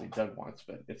that obviously Doug wants.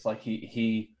 But it's like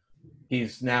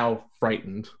he's now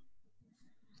frightened,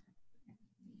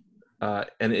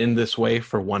 and in this way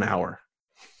for 1 hour.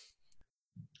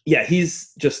 Yeah,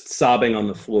 he's just sobbing on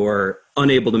the floor,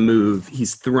 unable to move.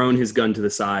 He's thrown his gun to the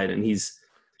side, and he's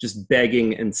just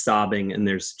begging and sobbing, and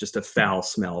there's just a foul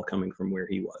smell coming from where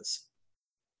he was.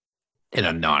 In a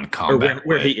Or non-combat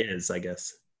where way. he is, I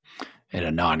guess. In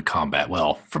a non-combat,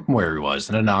 well, from where he was,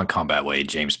 in a non-combat way,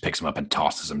 James picks him up and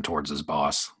tosses him towards his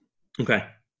boss. Okay.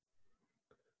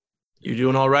 You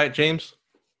doing all right, James?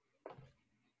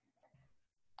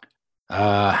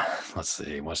 Let's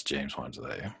see. What's James want to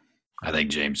say? I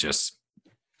think James just...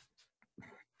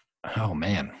 Oh,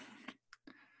 man.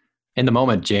 In the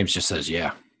moment, James just says,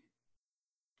 yeah.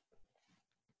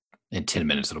 In 10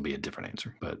 minutes, it'll be a different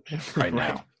answer, but right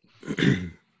now.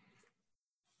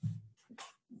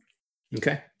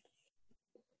 Okay.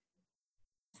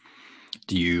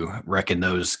 Do you reckon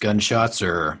those gunshots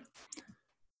are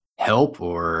help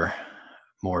or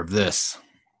more of this?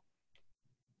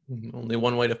 Only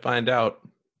one way to find out.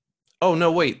 Oh,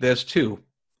 no, wait, there's 2.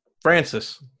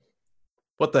 Francis,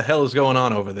 what the hell is going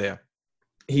on over there?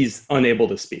 He's unable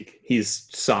to speak. He's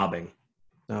sobbing.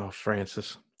 Oh,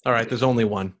 Francis. All right, there's only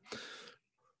one.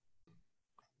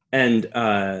 And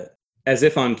as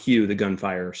if on cue, the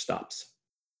gunfire stops.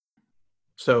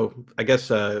 So I guess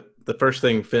the first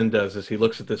thing Finn does is he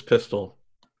looks at this pistol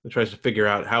and tries to figure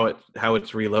out how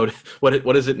it's reloaded.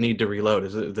 What does it need to reload?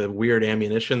 Is it the weird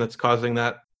ammunition that's causing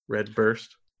that red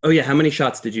burst? Oh, yeah. How many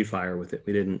shots did you fire with it?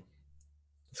 We didn't.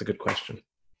 That's a good question.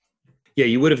 Yeah,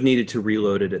 you would have needed to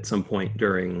reload it at some point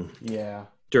during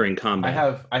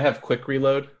combat. I have quick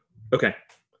reload. Okay.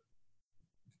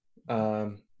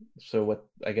 So what?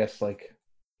 I guess like.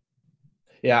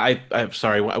 Yeah, I'm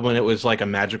sorry. When it was like a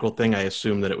magical thing, I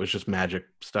assumed that it was just magic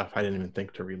stuff. I didn't even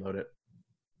think to reload it.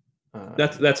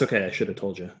 That's okay. I should have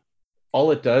told you.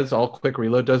 All quick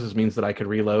reload does is means that I could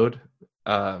reload.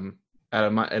 And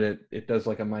it does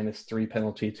like a -3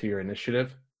 penalty to your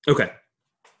initiative. Okay.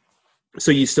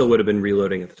 So you still would have been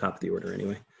reloading at the top of the order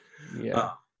anyway.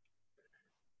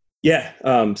 Yeah.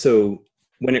 So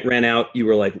when it ran out, you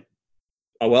were like,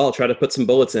 "Oh well, I'll try to put some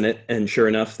bullets in it," and sure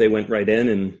enough, they went right in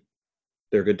and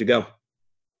they're good to go.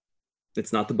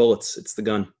 It's not the bullets, it's the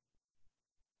gun.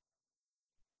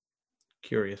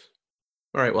 Curious.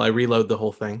 All right, well, I reload the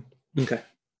whole thing. Okay.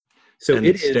 So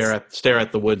and stare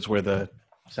at the woods where the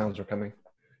sounds are coming.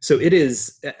 So it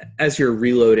is, as you're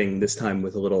reloading this time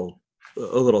with a little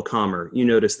calmer, you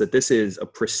notice that this is a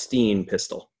pristine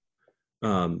pistol.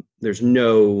 There's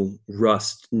no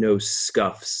rust, no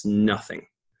scuffs, nothing.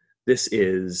 This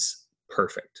is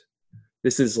perfect.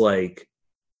 This is like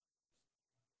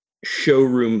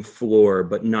showroom floor,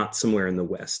 but not somewhere in the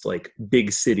West, like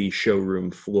big city showroom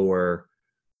floor.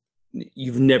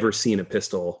 You've never seen a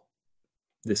pistol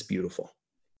this beautiful.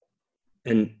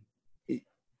 And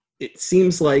it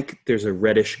seems like there's a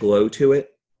reddish glow to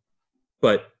it,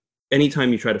 but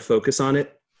anytime you try to focus on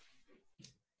it,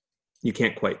 you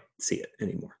can't quite see it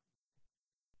anymore.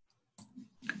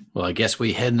 Well, I guess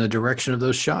we head in the direction of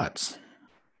those shots.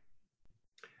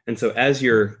 And so as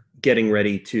you're getting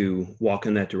ready to walk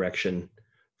in that direction,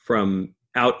 from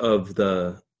out of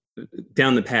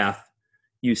down the path,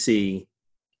 you see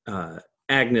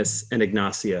Agnes and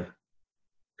Ignacia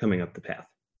coming up the path.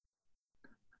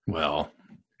 Well,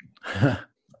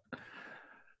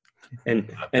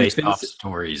 and based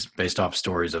off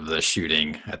stories of the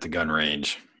shooting at the gun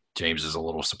range, James is a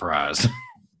little surprised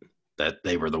that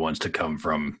they were the ones to come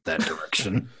from that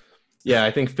direction. Yeah,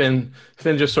 I think Finn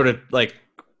just sort of like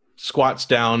squats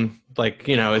down, like,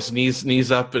 you know, his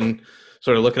knees up and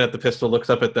sort of looking at the pistol, looks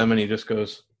up at them, and he just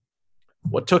goes,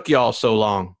 "What took y'all so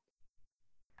long?"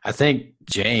 I think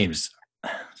James.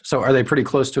 So are they pretty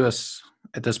close to us?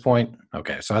 at this point?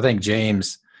 Okay, so I think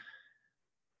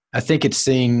it's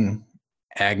seeing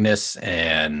Agnes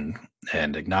and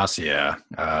Ignacia.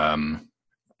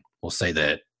 We'll say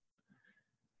that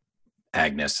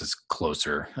Agnes is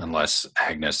closer, unless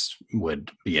Agnes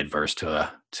would be adverse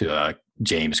to a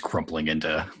James crumpling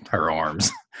into her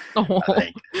arms. Oh.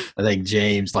 I think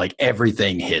James, like,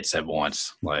 everything hits at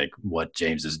once, like what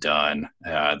James has done,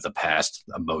 the past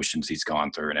emotions he's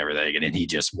gone through and everything, and then he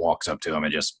just walks up to him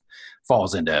and just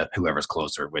falls into whoever's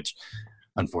closer, which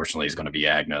unfortunately is going to be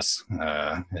Agnes,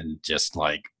 and just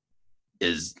like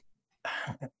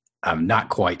I'm not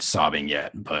quite sobbing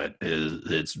yet, but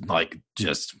it's like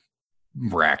just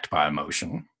racked by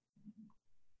emotion.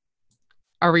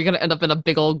 Are we going to end up in a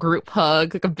big old group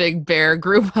hug, like a big bear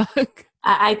group hug?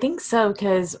 I think so,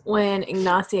 because when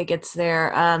Ignacia gets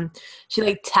there, she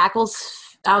like tackles,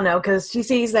 I don't know, because she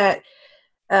sees that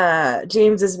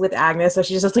James is with Agnes, so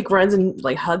she just like runs and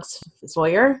like hugs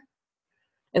Sawyer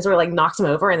and sort of like knocks him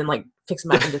over and then like picks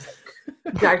him up and just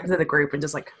like, drags him to the group and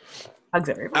just like hugs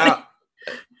everybody.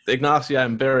 Ignacia,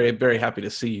 I'm very, very happy to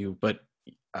see you, but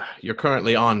you're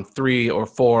currently on 3 or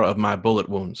 4 of my bullet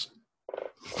wounds.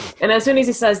 And as soon as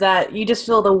he says that, you just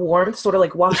feel the warmth sort of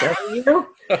like wash over you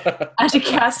as you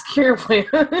cast Cure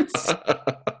Wounds.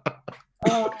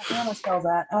 Oh, how much spells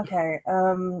that? Okay,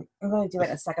 I'm going to do it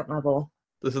at 2nd level.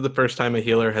 This is the first time a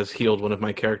healer has healed one of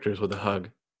my characters with a hug.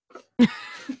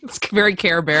 It's very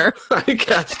Care Bear. I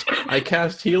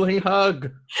cast Healing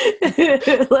Hug.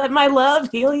 Let my love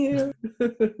heal you.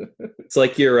 It's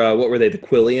like your, what were they, the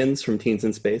Quillians from Teens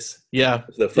in Space? Yeah.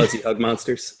 The fuzzy hug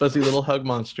monsters. Fuzzy little hug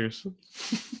monsters.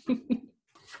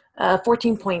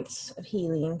 14 points of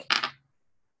healing.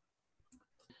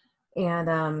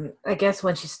 And I guess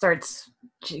when she's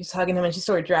hugging him and she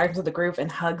sort of drags him to the group and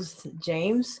hugs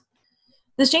James.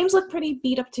 Does James look pretty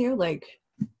beat up too? Like,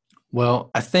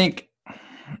 well, I think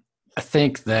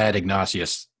that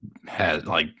Ignatius has,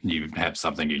 like, you have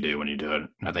something you do when you do it.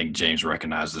 I think James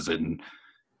recognizes it and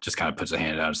just kind of puts a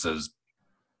hand out and says,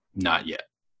 "Not yet."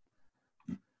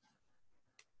 Who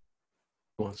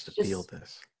wants to feel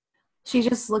this? She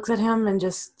just looks at him and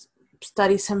just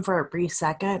studies him for a brief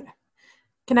second.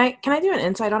 Can I do an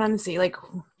insight on him and see, like?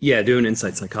 Yeah, do an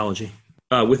insight psychology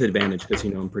with advantage because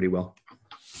you know him pretty well.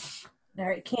 All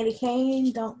right, Candy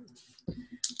Cane, don't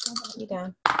let me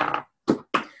down.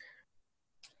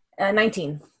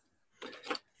 19.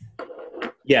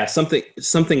 Yeah,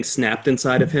 something snapped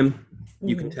inside of him.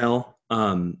 You can tell,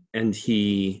 and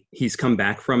he's come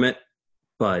back from it,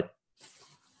 but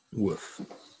woof.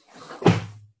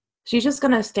 She's just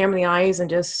gonna stare him in the eyes and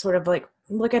just sort of like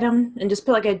look at him and just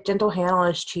put like a gentle hand on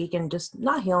his cheek and just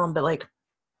not heal him, but like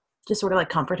just sort of like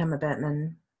comfort him a bit and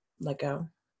then let go.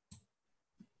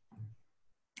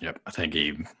 Yep, I think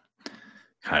he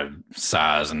kind of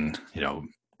sighs and,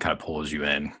 kind of pulls you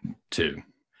into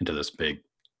this big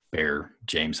bear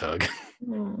James hug.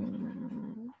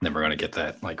 Then we're gonna get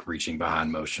that like reaching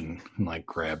behind motion and like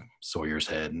grab Sawyer's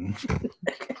head and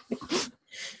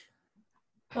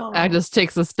Agnes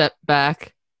takes a step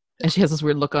back and she has this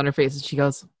weird look on her face and she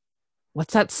goes,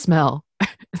 "What's that smell?"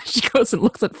 She goes and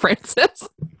looks at Francis.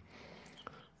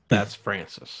 That's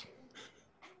Francis.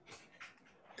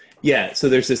 Yeah, so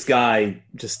there's this guy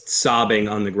just sobbing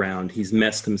on the ground. He's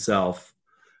messed himself.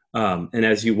 And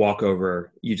as you walk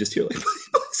over, you just hear like,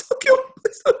 please don't kill me,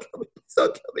 please don't kill me, please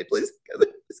don't kill me, please don't kill me.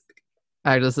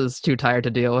 Agnes is too tired to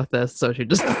deal with this, so she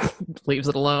just leaves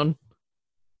it alone.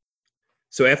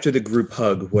 So after the group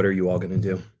hug, what are you all going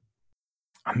to do?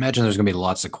 I imagine there's going to be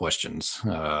lots of questions.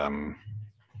 And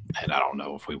I don't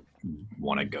know if we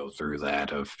want to go through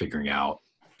that of figuring out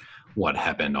what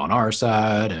happened on our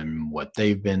side and what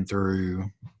they've been through. Do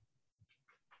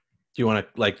you want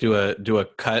to like do a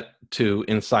cut to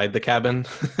inside the cabin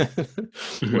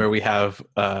where we have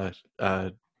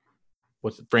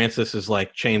Francis is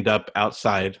like chained up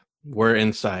outside, we're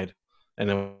inside, and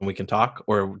then we can talk,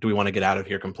 or do we want to get out of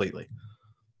here completely?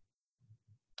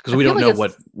 Because we don't know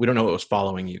what was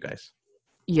following you guys.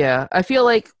 Yeah, I feel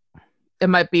like it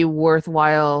might be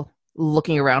worthwhile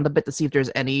looking around a bit to see if there's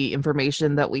any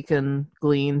information that we can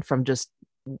glean from just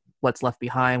what's left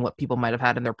behind, what people might have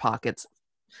had in their pockets.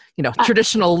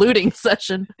 Traditional looting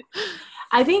session.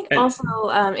 I think also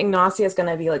Ignacia is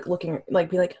gonna be like looking, like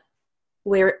be like,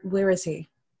 where is he?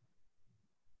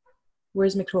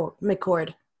 Where's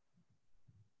McCord?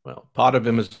 Well, part of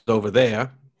him is over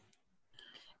there.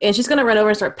 And she's gonna run over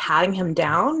and start patting him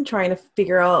down, trying to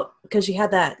figure out, because she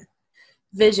had that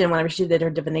vision whenever she did her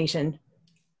divination.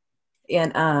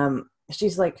 And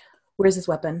she's like, where's his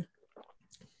weapon?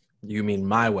 You mean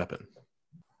my weapon?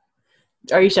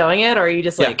 Are you showing it, or are you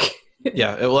just like...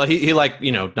 Yeah, well, he like,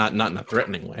 not in a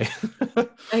threatening way.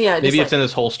 Yeah, Maybe just it's in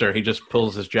his holster. He just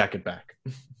pulls his jacket back.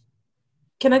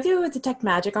 can I do a detect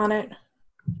magic on it?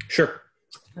 Sure.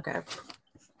 Okay.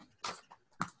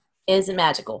 Is it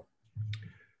magical?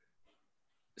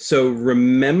 So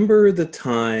remember the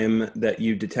time that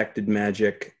you detected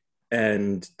magic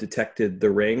and detected the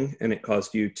ring and it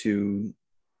caused you to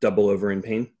double over in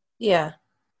pain? Yeah.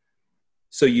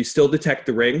 So you still detect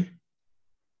the ring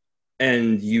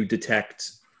and you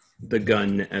detect the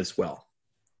gun as well.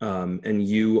 And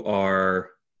you are,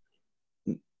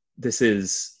 this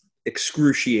is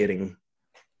excruciating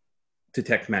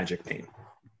detect magic pain.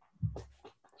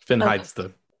 Finn Okay. hides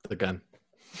the gun.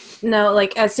 No,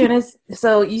 like as soon as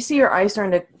so you see your eyes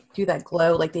starting to do that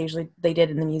glow like they did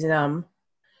in the museum,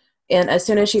 and as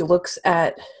soon as she looks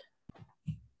at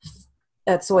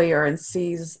Sawyer and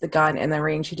sees the gun and the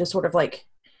ring, she just sort of like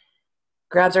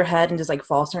grabs her head and just like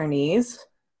falls to her knees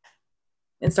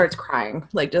and starts crying,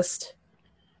 like just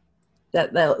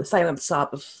that silent sob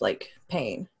of like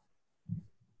pain.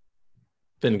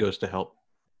 Finn goes to help.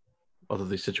 Although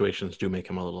these situations do make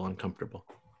him a little uncomfortable.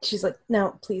 She's like,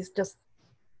 "No, please, just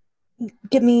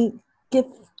give me a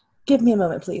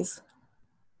moment, please."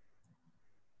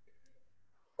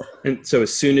 And so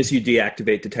as soon as you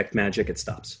deactivate detect magic, it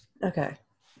stops. Okay.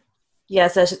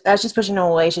 Yes, as she's pushing him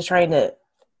away, she's turning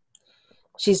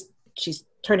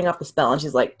off the spell, and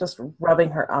she's like just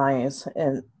rubbing her eyes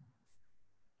and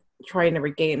trying to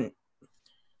regain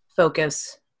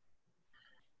focus.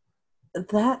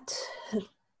 That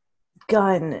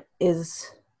gun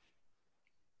is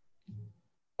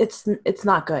it's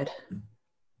not good.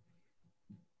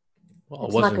 Well, it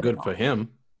It's not wasn't good good at for all. him.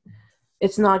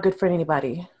 It's not good for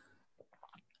anybody.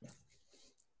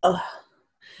 Ugh.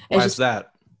 And Why she's is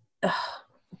that?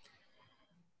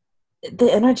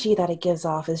 the energy that it gives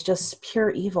off is just pure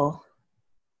evil.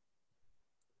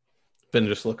 Finn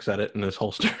just looks at it in his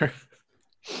holster.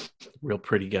 Real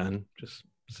pretty gun, just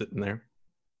sitting there.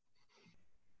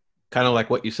 Kind of like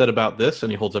what you said about this,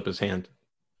 and he holds up his hand.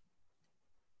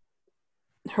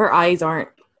 Her eyes aren't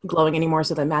glowing anymore,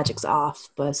 so the magic's off.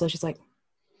 But so she's like,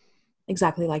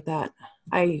 exactly like that.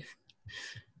 I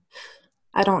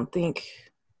don't think.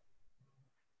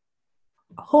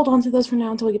 Hold on to those for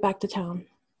now until we get back to town.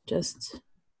 Just.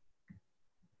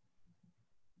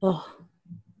 Ugh.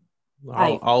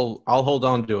 I'll hold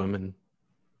on to him and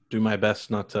do my best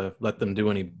not to let them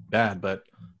do any bad, but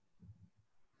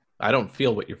I don't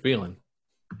feel what you're feeling.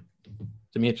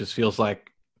 To me, it just feels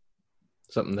like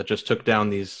something that just took down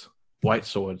these white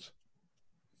swords.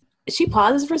 She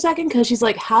pauses for a second because she's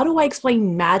like, how do I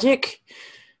explain magic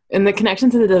and the connection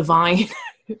to the divine?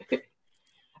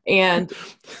 And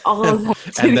all of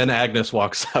that. And then Agnes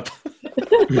walks up.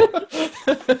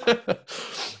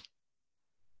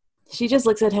 She just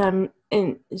looks at him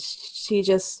and she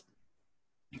just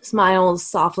smiles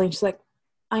softly. And she's like,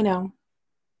 I know.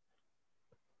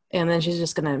 And then she's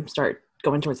just going to start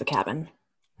going towards the cabin.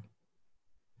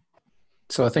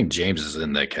 So I think James is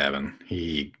in that cabin.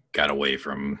 He got away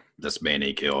from this man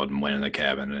he killed and went in the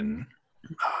cabin.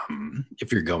 And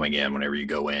if you're going in, whenever you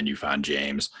go in, you find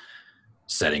James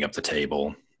setting up the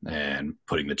table and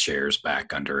putting the chairs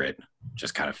back under it,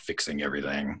 just kind of fixing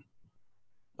everything.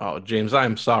 Oh, James,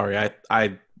 I'm sorry.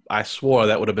 I swore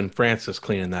that would have been Francis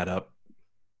cleaning that up.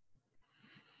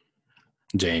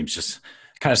 James just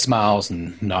kind of smiles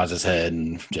and nods his head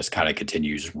and just kind of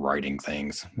continues writing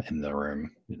things in the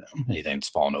room. Anything that's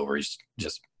fallen over, he's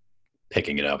just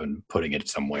picking it up and putting it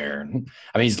somewhere. I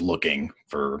mean, he's looking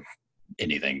for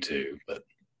anything too, but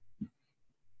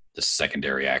the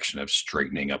secondary action of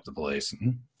straightening up the place.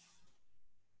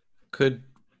 Could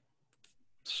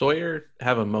Sawyer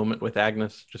have a moment with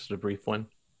Agnes, just a brief one,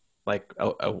 like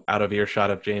out of earshot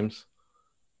of James?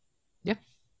 Yeah.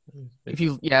 If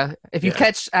you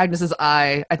catch Agnes's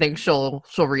eye, I think she'll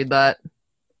read that.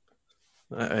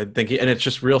 I think, and it's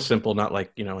just real simple, not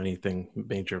like anything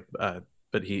major.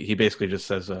 But he basically just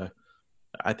says,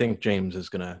 "I think James is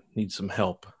gonna need some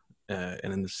help,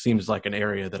 and this seems like an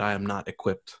area that I am not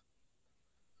equipped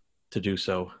to do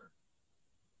so."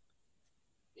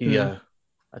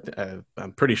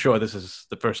 I'm pretty sure this is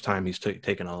the first time he's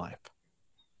taken a life.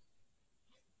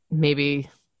 Maybe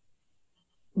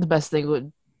the best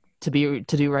thing to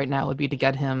do right now would be to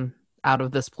get him out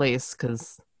of this place,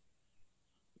 because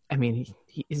I mean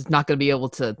he's not going to be able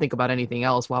to think about anything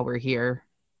else while we're here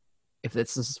if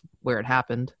this is where it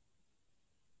happened.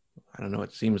 I don't know.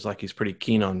 It seems like he's pretty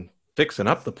keen on fixing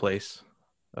up the place.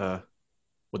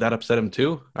 Would that upset him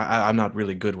too? I'm not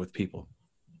really good with people.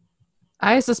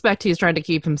 I suspect he's trying to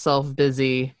keep himself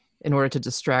busy in order to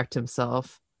distract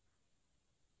himself.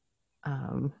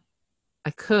 I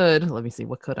could. Let me see.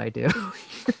 What could I do?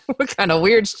 What kind of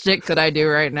weird shit could I do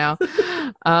right now?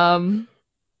 I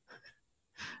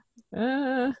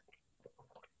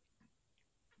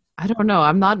don't know.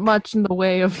 I'm not much in the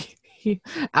way of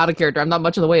out of character. I'm not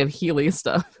much in the way of Healy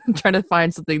stuff. I'm trying to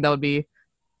find something that would be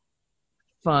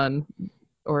fun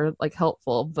or like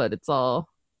helpful, but it's all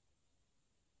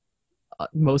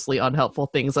mostly unhelpful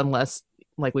things unless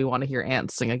like we want to hear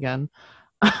ants sing again.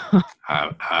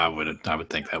 I would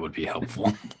think that would be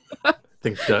helpful. I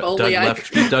think Doug Only I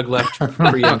left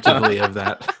preemptively of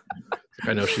that.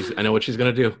 I know what she's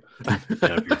gonna do.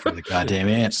 Gotta be for the goddamn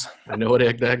ants. I know what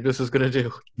Agnes is gonna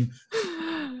do.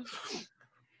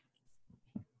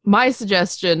 My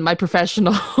suggestion, my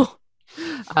professional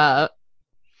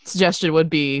suggestion would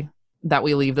be that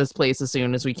we leave this place as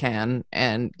soon as we can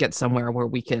and get somewhere where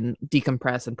we can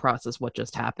decompress and process what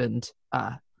just happened,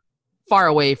 far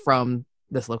away from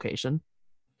this location.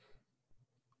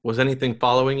 Was anything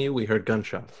following you? We heard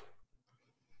gunshots.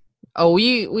 Oh,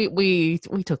 we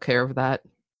took care of that.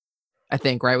 I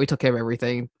think, right? We took care of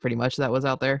everything pretty much that was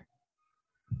out there.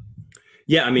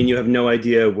 Yeah, I mean, you have no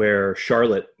idea where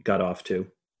Charlotte got off to.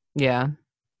 Yeah.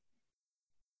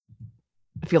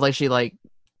 I feel like she like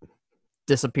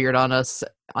disappeared on us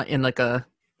in like a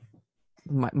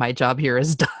my job here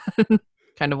is done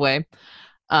kind of way.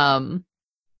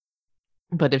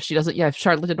 But if she doesn't, if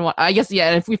Charlotte didn't want, I guess,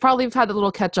 and if we probably have had a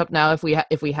little catch up now, if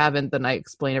we haven't, then I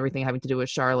explain everything having to do with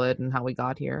Charlotte and how we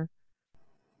got here.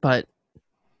 But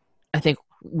I think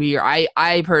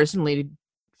I personally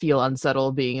feel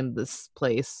unsettled being in this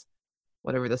place,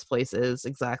 whatever this place is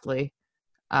exactly.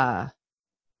 And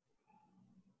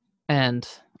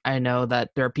I know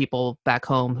that there are people back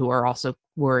home who are also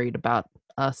worried about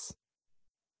us.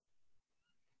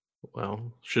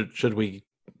 Well, should we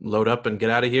load up and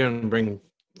get out of here and bring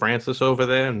Francis over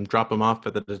there and drop him off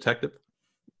at the detective?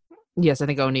 Yes, I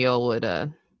think O'Neill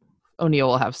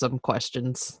will have some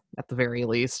questions at the very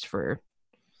least for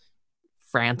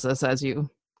Francis, as you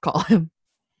call him.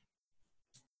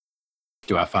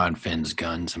 Do I find Finn's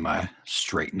guns? Am I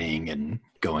straightening and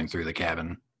going through the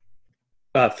cabin?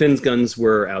 Finn's guns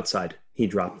were outside. He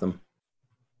dropped them.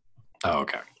 Oh,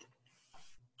 okay.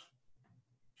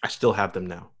 I still have them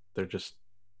now. They're just,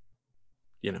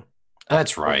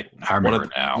 That's right. I remember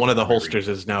now. One of the holsters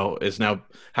is now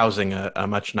housing a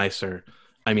much nicer,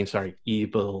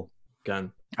 evil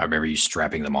gun. I remember you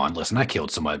strapping them on. Listen, I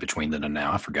killed somebody between then and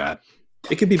now. I forgot.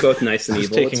 It could be both nice and It's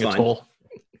evil. taking It's a fine. toll.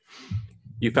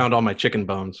 You found all my chicken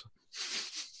bones.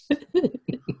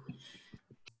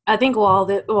 I think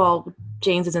while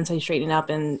James is inside straightening up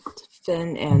and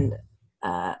Finn and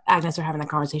Agnes are having that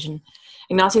conversation,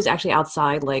 Ignacio's actually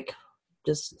outside, like,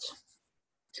 just...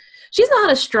 She's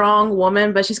not a strong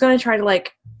woman, but she's going to try to,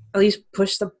 like, at least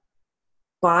push the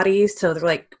bodies so they're,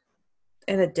 like,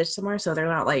 in a ditch somewhere so they're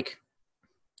not, like,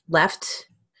 left,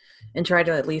 and try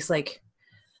to at least, like...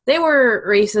 They were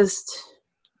racist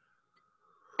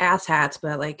asshats,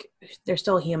 but, like, they're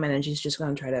still human, and she's just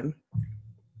going to try to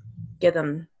give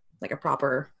them, like, a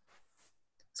proper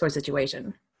sort of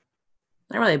situation.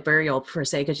 Not really a burial, per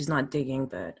se, because she's not digging,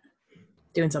 but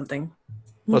doing something.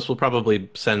 Plus, we'll probably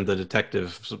send the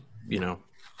detectives,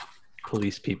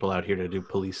 police people out here to do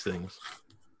police things.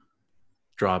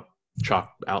 Draw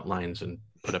chalk outlines and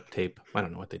put up tape. I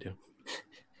don't know what they do.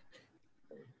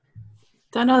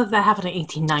 Don't know that happened in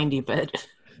 1890, but...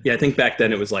 Yeah, I think back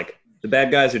then it was like, the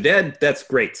bad guys are dead. That's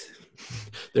great.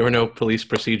 There were no police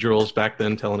procedurals back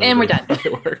then telling And we're everybody done. how they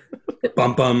were.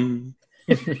 Bum bum.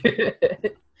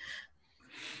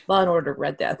 Law and Order,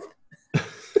 Red Death.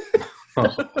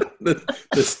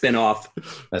 the spin-off.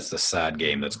 That's the side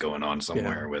game that's going on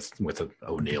somewhere with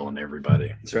O'Neill and everybody.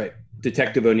 That's right.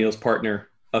 Detective O'Neill's partner,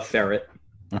 a ferret.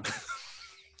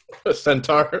 A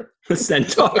centaur. A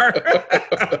centaur.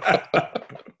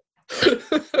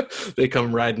 They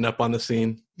come riding up on the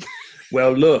scene.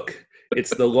 Well, look,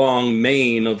 it's the long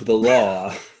mane of the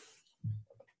law.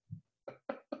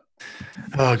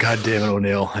 Oh, God damn it,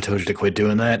 O'Neill. I told you to quit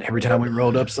doing that. Every time we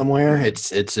rolled up somewhere,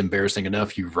 it's embarrassing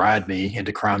enough you ride me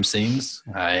into crime scenes.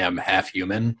 I am half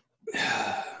human.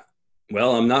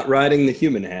 Well, I'm not riding the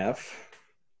human half.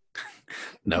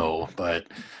 No, but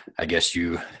I guess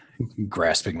you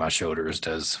grasping my shoulders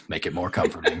does make it more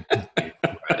comforting.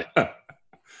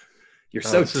 You're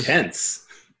so this is- tense.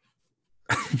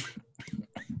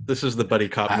 This is the buddy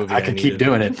cop movie. I could keep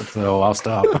doing it, so I'll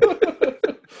stop.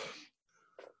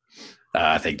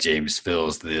 I think James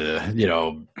feels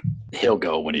he'll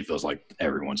go when he feels like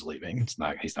everyone's leaving.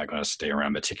 He's not going to stay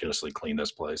around meticulously clean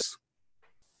this place.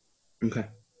 Okay.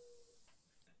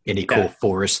 Any cool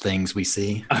forest things we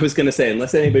see? I was going to say,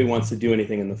 unless anybody wants to do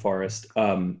anything in the forest,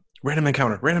 Random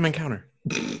encounter.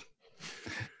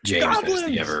 James has Goblins!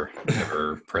 the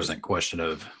ever present question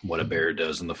of what a bear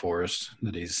does in the forest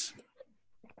that he's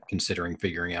considering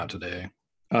figuring out today.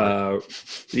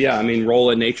 Yeah, I mean, roll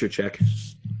a nature check.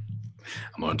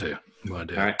 I'm going to. All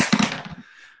right.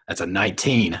 That's a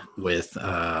 19 with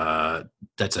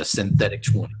that's a synthetic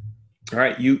 20. All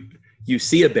right. You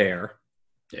see a bear.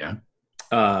 Yeah.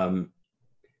 And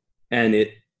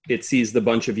it sees the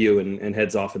bunch of you and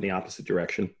heads off in the opposite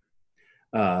direction.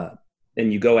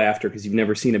 And you go after because you've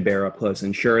never seen a bear up close.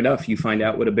 And sure enough, you find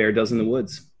out what a bear does in the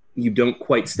woods. You don't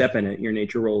quite step in it. Your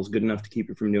nature roll is good enough to keep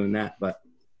you from doing that. But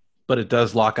it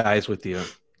does lock eyes with you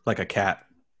like a cat.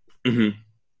 Mm-hmm.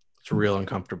 It's real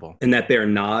uncomfortable. And that bear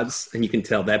nods, and you can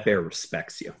tell that bear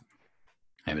respects you.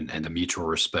 And the mutual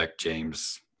respect,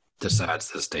 James decides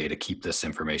this day to keep this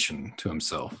information to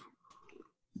himself,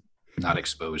 not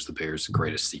expose the bear's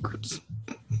greatest secrets.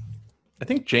 I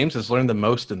think James has learned the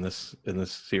most in this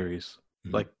series.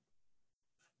 Mm-hmm. Like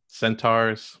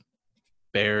centaurs,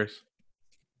 bears,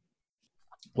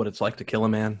 what it's like to kill a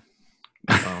man.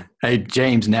 Hey,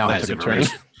 James now That has took a turn.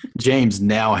 information. James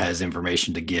now has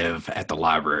information to give at the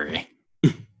library.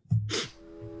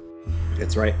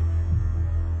 That's right.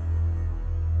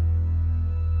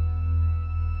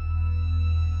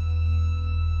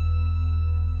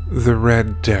 The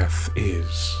Red Death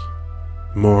is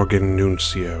Morgan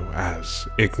Nuncio as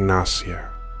Ignacia,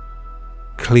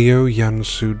 Cleo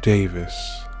Yansu Davis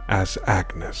as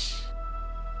Agnes,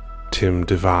 Tim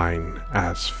Devine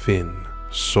as Finn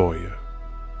Sawyer,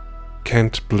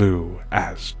 Kent Blue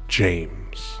as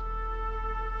James,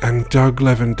 and Doug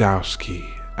Lewandowski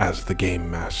as the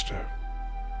Game Master.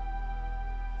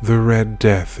 The Red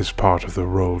Death is part of the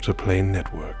Roll to Play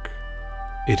network.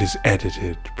 It is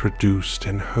edited, produced,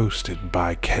 and hosted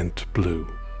by Kent Blue.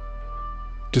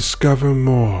 Discover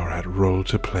more at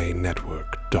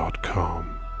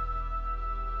rolltoplaynetwork.com.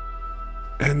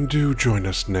 And do join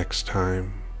us next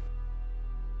time,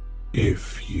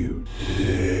 if you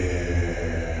dare.